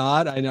 Believe it or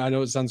not, I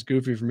know it sounds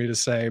goofy for me to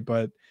say,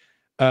 but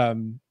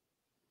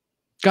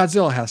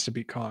Godzilla has to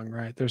beat Kong,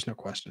 right? There's no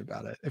question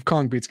about it. If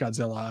Kong beats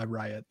Godzilla, I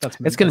riot.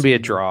 It's going to be a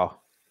draw.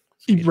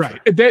 Right.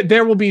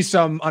 There will be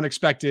some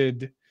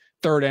unexpected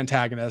third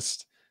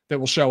antagonist that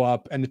will show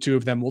up, and the two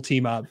of them will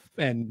team up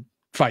and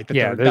fight.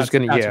 There's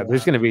going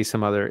to be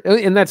some other,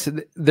 and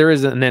there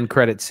is an end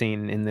credit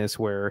scene in this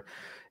where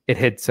it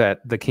hits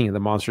at the King of the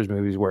Monsters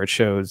movies where it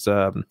shows,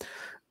 Godzilla,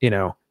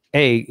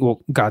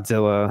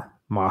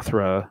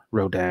 Mothra,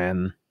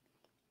 Rodan,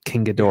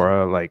 King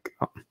Ghidorah,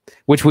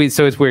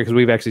 so it's weird because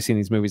we've actually seen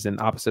these movies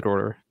in opposite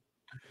order.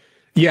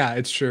 Yeah,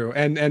 it's true.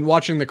 And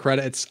watching the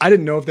credits, I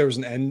didn't know if there was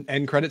an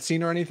end credit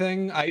scene or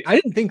anything. I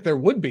didn't think there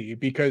would be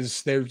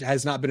because there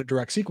has not been a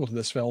direct sequel to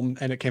this film,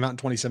 and it came out in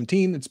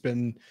 2017. It's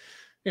been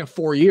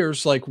 4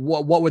 years. Like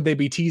what would they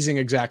be teasing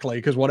exactly?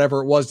 Because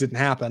whatever it was didn't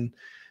happen.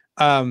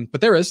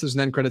 But there's an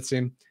end credit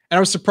scene. And I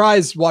was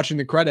surprised watching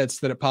the credits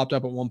that it popped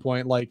up at one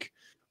point, like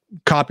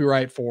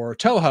copyright for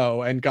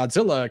Toho and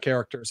Godzilla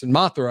characters and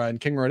Mothra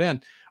and King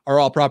Rodan are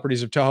all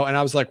properties of Toho. And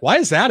I was like, why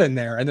is that in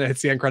there? And then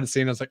it's the end credit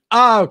scene. I was like,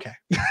 okay.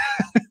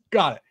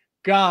 Got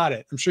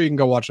it. I'm sure you can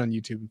go watch it on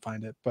YouTube and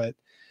find it. But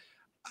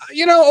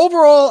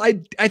overall,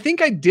 I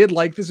think I did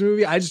like this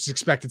movie. I just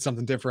expected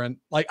something different.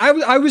 Like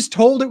I was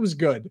told it was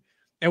good.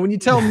 And when you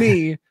tell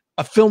me,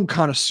 a film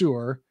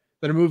connoisseur,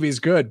 that a movie is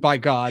good, by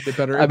God, it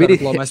better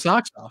blow my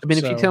socks off. I mean,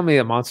 if you tell me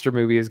a monster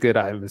movie is good,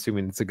 I'm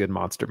assuming it's a good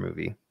monster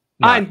movie.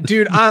 I'm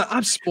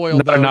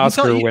spoiled. Not an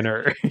Oscar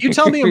winner. You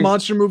tell me a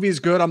monster movie is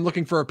good, I'm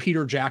looking for a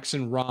Peter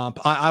Jackson romp.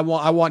 I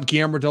want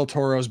Guillermo del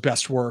Toro's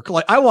best work.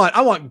 Like I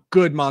want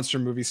good monster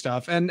movie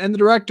stuff. And the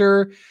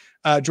director,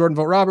 Jordan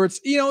Vogt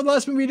Roberts, the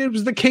last movie he did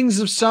was The Kings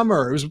of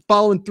Summer. It was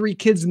following 3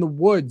 kids in the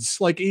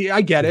woods. Like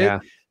I get it. Yeah.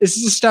 This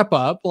is a step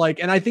up.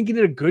 And I think he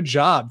did a good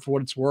job for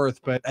what it's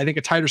worth. But I think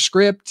a tighter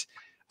script.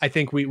 I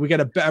think we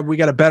get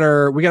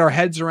our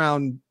heads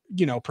around,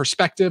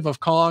 perspective of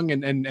Kong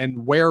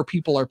and where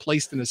people are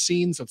placed in a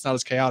scene, so it's not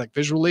as chaotic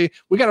visually.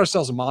 We got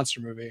ourselves a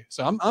monster movie.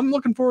 So I'm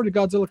looking forward to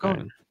Godzilla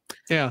Kong.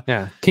 Right.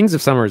 Yeah. Kings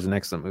of Summer is an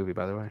excellent movie,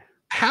 by the way.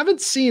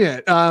 Haven't seen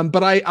it,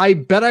 but I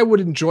bet I would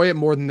enjoy it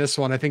more than this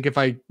one. I think if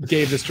I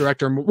gave this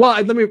director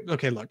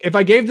if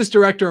I gave this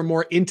director a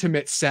more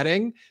intimate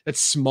setting that's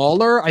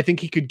smaller, I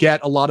think he could get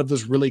a lot of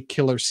those really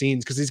killer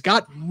scenes because he's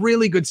got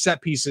really good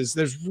set pieces.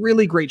 There's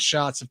really great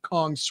shots of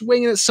Kong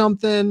swinging at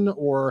something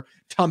or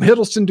Tom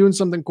Hiddleston doing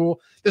something cool.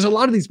 There's a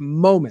lot of these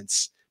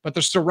moments, but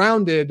they're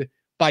surrounded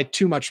by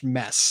too much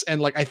mess.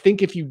 And I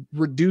think if you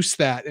reduce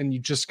that and you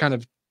just kind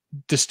of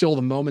distill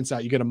the moments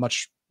out, you get a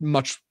much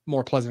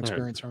more pleasant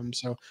experience from him.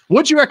 So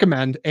would you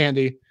recommend,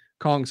 Andy,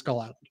 Kong Skull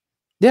Island?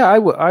 Yeah, I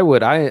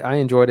would. I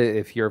enjoyed it.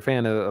 If you're a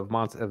fan of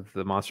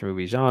the monster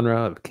movie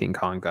genre, of King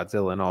Kong,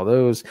 Godzilla, and all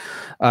those,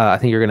 I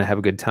think you're going to have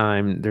a good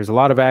time. There's a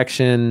lot of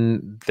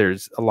action.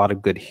 There's a lot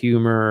of good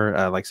humor.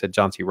 Like I said,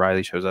 John C.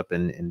 Reilly shows up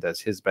and does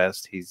his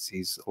best.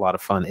 He's a lot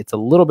of fun. It's a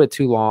little bit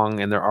too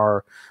long, and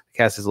the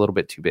cast is a little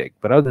bit too big.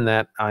 But other than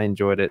that, I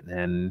enjoyed it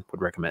and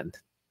would recommend.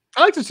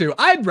 I liked it too.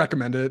 I'd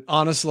recommend it,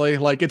 honestly.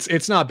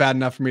 It's not bad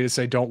enough for me to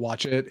say don't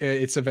watch it.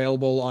 It's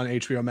available on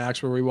HBO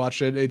Max where we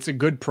watched it. It's a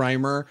good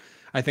primer,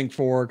 I think,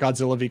 for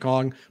Godzilla v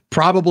Kong.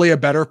 Probably a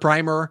better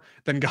primer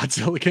than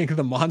Godzilla King of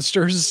the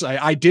Monsters.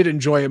 I did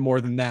enjoy it more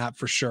than that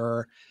for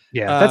sure.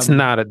 Yeah, that's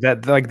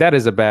that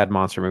is a bad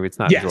monster movie. It's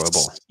not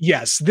enjoyable.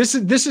 Yes, this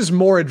is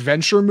more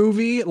adventure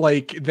movie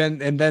than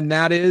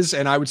that is.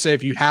 And I would say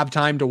if you have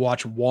time to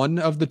watch one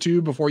of the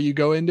two before you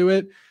go into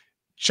it,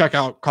 check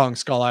out Kong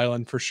Skull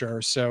Island for sure.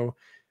 So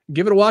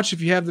give it a watch if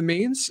you have the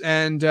means.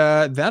 And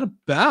that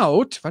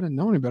about, if I didn't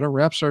know any better,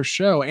 wraps our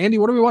show. Andy,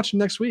 what are we watching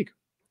next week?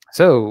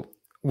 So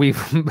we've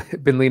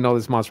been leading all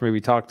this monster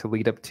movie talk to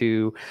lead up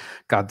to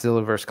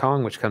Godzilla vs.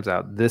 Kong, which comes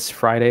out this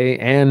Friday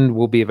and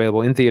will be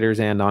available in theaters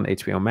and on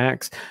HBO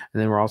Max.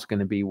 And then we're also going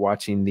to be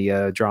watching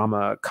the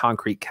drama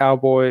Concrete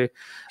Cowboy,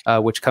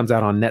 which comes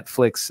out on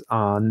Netflix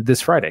on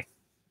this Friday.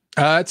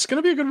 It's going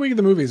to be a good week of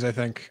the movies, I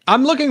think.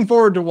 I'm looking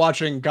forward to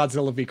watching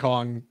Godzilla v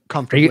Kong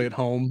comfortably at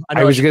home.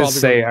 I was going to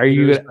say,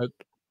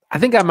 I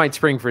think I might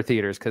spring for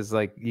theaters because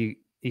you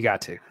got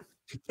to.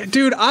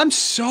 Dude,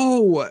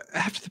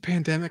 after the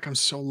pandemic, I'm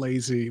so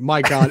lazy.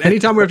 My God.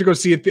 Anytime we have to go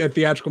see a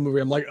theatrical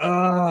movie, I'm like,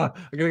 I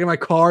gotta get my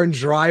car and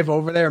drive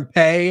over there and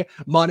pay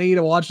money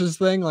to watch this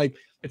thing.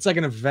 It's like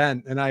an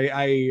event. And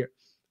I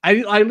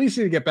at least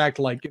need to get back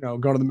to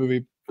going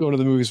to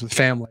the movies with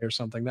family or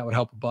something. That would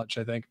help a bunch,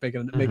 I think. Make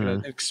it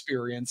an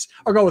experience.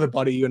 Or go with a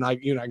buddy, you and I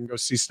can go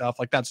see stuff.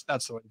 That's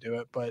the way to do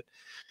it. But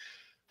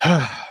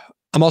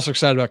I'm also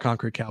excited about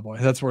Concrete Cowboy.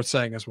 That's worth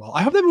saying as well.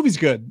 I hope that movie's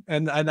good.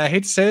 And I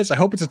hate to say this, I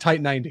hope it's a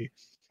tight 90.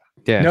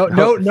 Yeah. No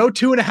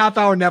 2.5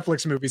 hour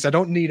Netflix movies. I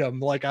don't need them.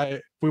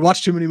 We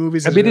watch too many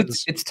movies. I mean,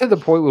 it's to the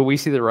point where we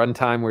see the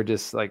runtime, we're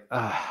just like,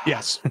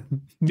 yes.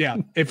 Yeah.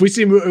 If we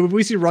see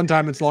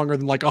runtime that's longer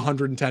than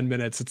 110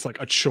 minutes, it's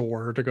like a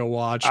chore to go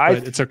watch,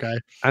 but it's okay.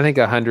 I think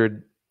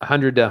 100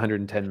 to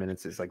 110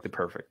 minutes is the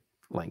perfect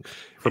length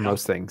for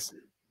most things.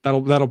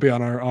 That'll be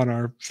on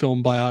our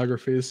film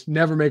biographies.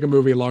 Never make a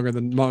movie longer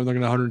than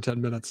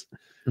 110 minutes.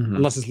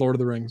 unless it's Lord of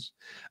the Rings.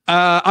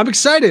 I'm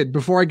excited.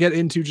 Before I get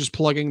into just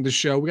plugging the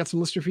show, we got some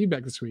listener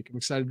feedback this week. I'm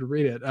excited to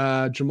read it.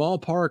 Jamal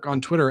Park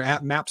on Twitter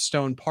at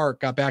Mapstone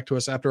Park got back to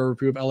us after a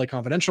review of LA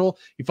Confidential.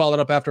 He followed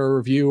up after a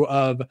review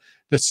of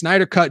the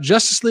Snyder Cut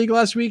Justice League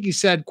last week. He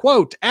said,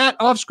 quote, at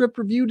Off Script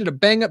Review did a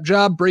bang up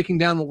job breaking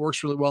down what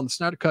works really well in the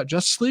Snyder Cut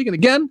Justice League. And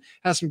again,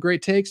 has some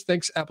great takes.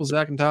 Thanks, Apple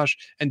Zackintosh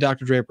and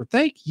Dr. Draper.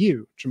 Thank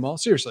you, Jamal.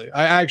 Seriously,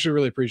 I actually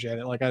really appreciate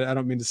it. Like, I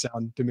don't mean to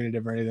sound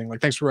diminutive or anything. Like,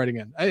 thanks for writing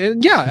in.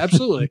 And yeah,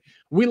 absolutely.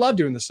 We love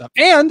doing this stuff.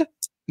 And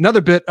another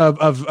bit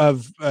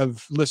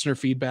of listener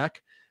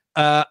feedback.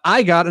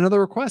 I got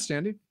another request,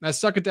 Andy. I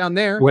stuck it down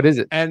there. What is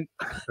it? And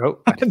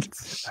I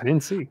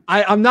didn't see.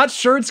 I'm not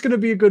sure it's going to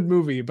be a good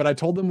movie, but I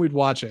told them we'd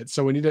watch it.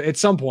 So we need to, at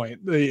some point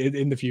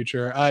in the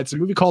future. It's a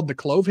movie called The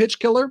Clove Hitch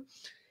Killer.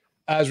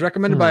 It was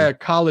recommended by a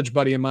college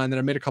buddy of mine that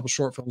I made a couple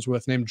short films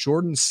with named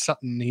Jordan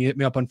Sutton. He hit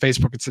me up on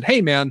Facebook and said,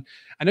 hey, man,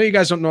 I know you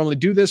guys don't normally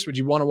do this, but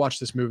you want to watch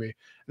this movie?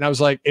 And I was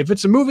like, if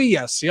it's a movie,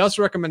 yes. He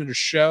also recommended a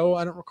show.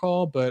 I don't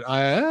recall, but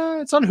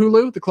it's on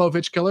Hulu, The Clove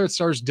Hitch Killer. It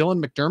stars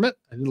Dylan McDermott.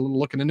 I did a little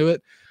looking into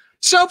it.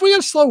 So if we have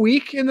a slow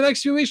week in the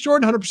next few weeks,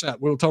 Jordan, 100%,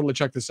 we'll totally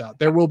check this out.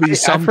 There will be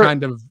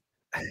kind of...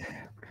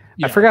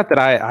 I forgot that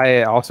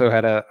I also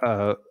had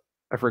a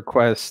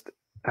request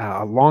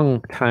a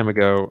long time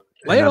ago.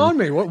 Lay it on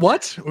me.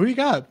 What do you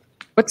got?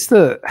 What's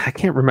the? I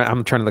can't remember.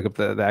 I'm trying to look up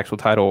the actual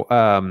title.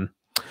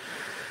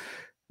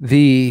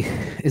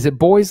 Is it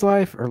Boy's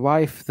Life or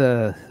Life?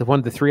 The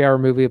 3-hour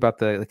movie about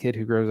the kid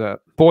who grows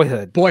up.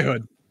 Boyhood.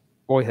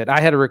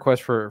 I had a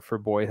request for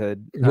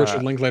Boyhood.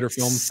 Richard Linklater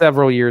film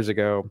several years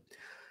ago.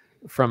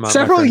 From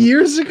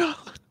years ago.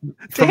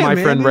 From my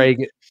friend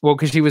Reagan. Well,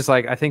 because she was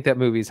like, I think that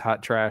movie's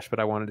hot trash, but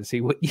I wanted to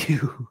see what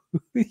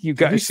you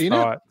guys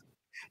saw it.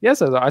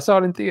 Yes, I saw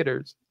it in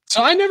theaters.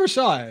 So I never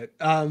saw it.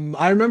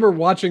 I remember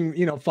watching,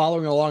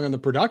 following along on the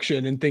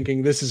production and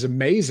thinking this is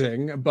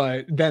amazing,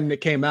 but then it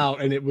came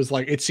out and it was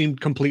like, it seemed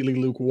completely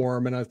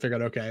lukewarm and I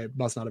figured, okay, it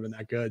must not have been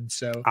that good.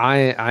 So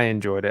I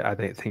enjoyed it. I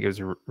think it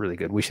was really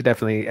good. We should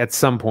definitely at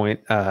some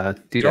point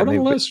do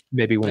that.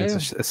 Maybe when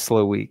it's a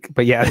slow week,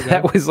 but yeah,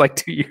 that was like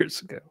 2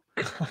 years ago.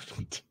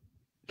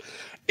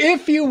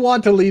 If you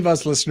want to leave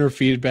us listener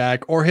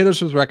feedback or hit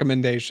us with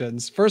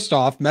recommendations, first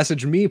off,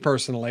 message me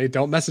personally.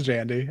 Don't message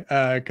Andy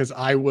because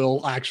I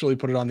will actually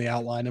put it on the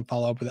outline and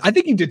follow up with it. I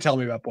think you did tell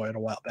me about Boyhood a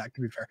while back,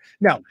 to be fair.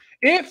 Now,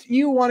 if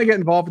you want to get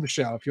involved with the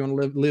show, if you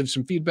want to leave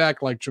some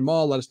feedback like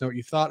Jamal, let us know what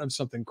you thought of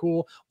something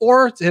cool,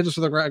 or to hit us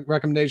with a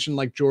recommendation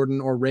like Jordan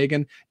or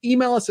Reagan,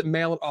 email us at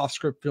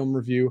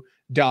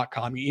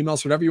mail@offscriptfilmreview.com. You email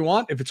us whatever you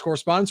want. If it's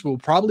correspondence, we'll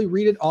probably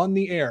read it on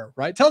the air,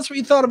 right? Tell us what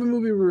you thought of a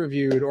movie we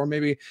reviewed, or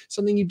maybe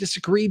something you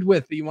disagreed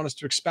with that you want us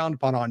to expound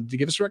upon. To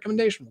give us a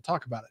recommendation, we'll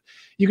talk about it.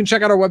 You can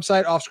check out our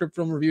website,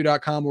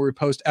 offscriptfilmreview.com, where we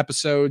post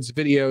episodes,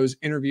 videos,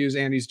 interviews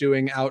Andy's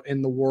doing out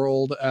in the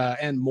world,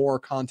 and more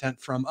content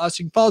from us.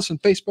 You can follow us on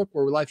Facebook,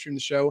 where we live stream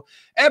the show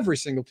every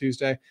single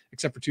Tuesday,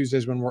 except for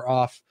Tuesdays when we're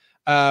off.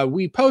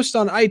 We post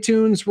on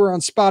iTunes, we're on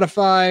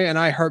Spotify and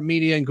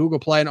iHeartMedia and Google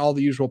Play and all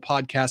the usual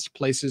podcast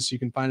places. So you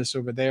can find us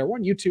over there. We're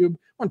on YouTube,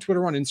 on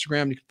Twitter, on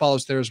Instagram. You can follow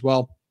us there as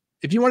well.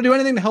 If you want to do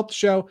anything to help the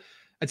show,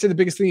 I'd say the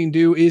biggest thing you can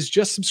do is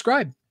just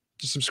subscribe.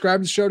 Just subscribe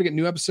to the show to get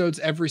new episodes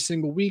every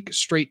single week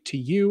straight to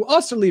you.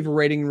 Also leave a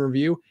rating and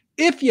review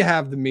if you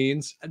have the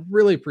means. I'd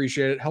really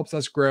appreciate it. It helps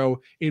us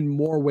grow in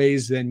more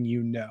ways than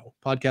you know.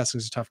 Podcasting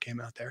is a tough game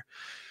out there.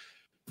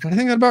 I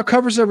think that about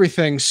covers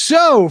everything.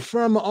 So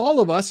from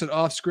all of us at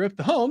Off Script,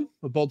 the home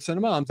of Bold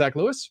Cinema, I'm Zach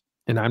Lewis.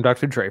 And I'm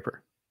Dr.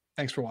 Draper.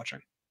 Thanks for watching.